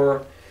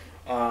before,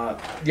 but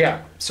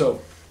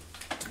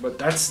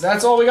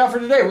that's all we got for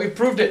today. We've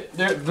proved it.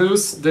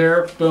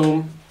 There,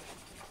 boom.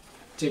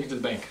 Take it to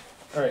the bank.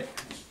 All right.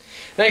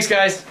 Thanks,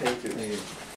 guys. Thank you.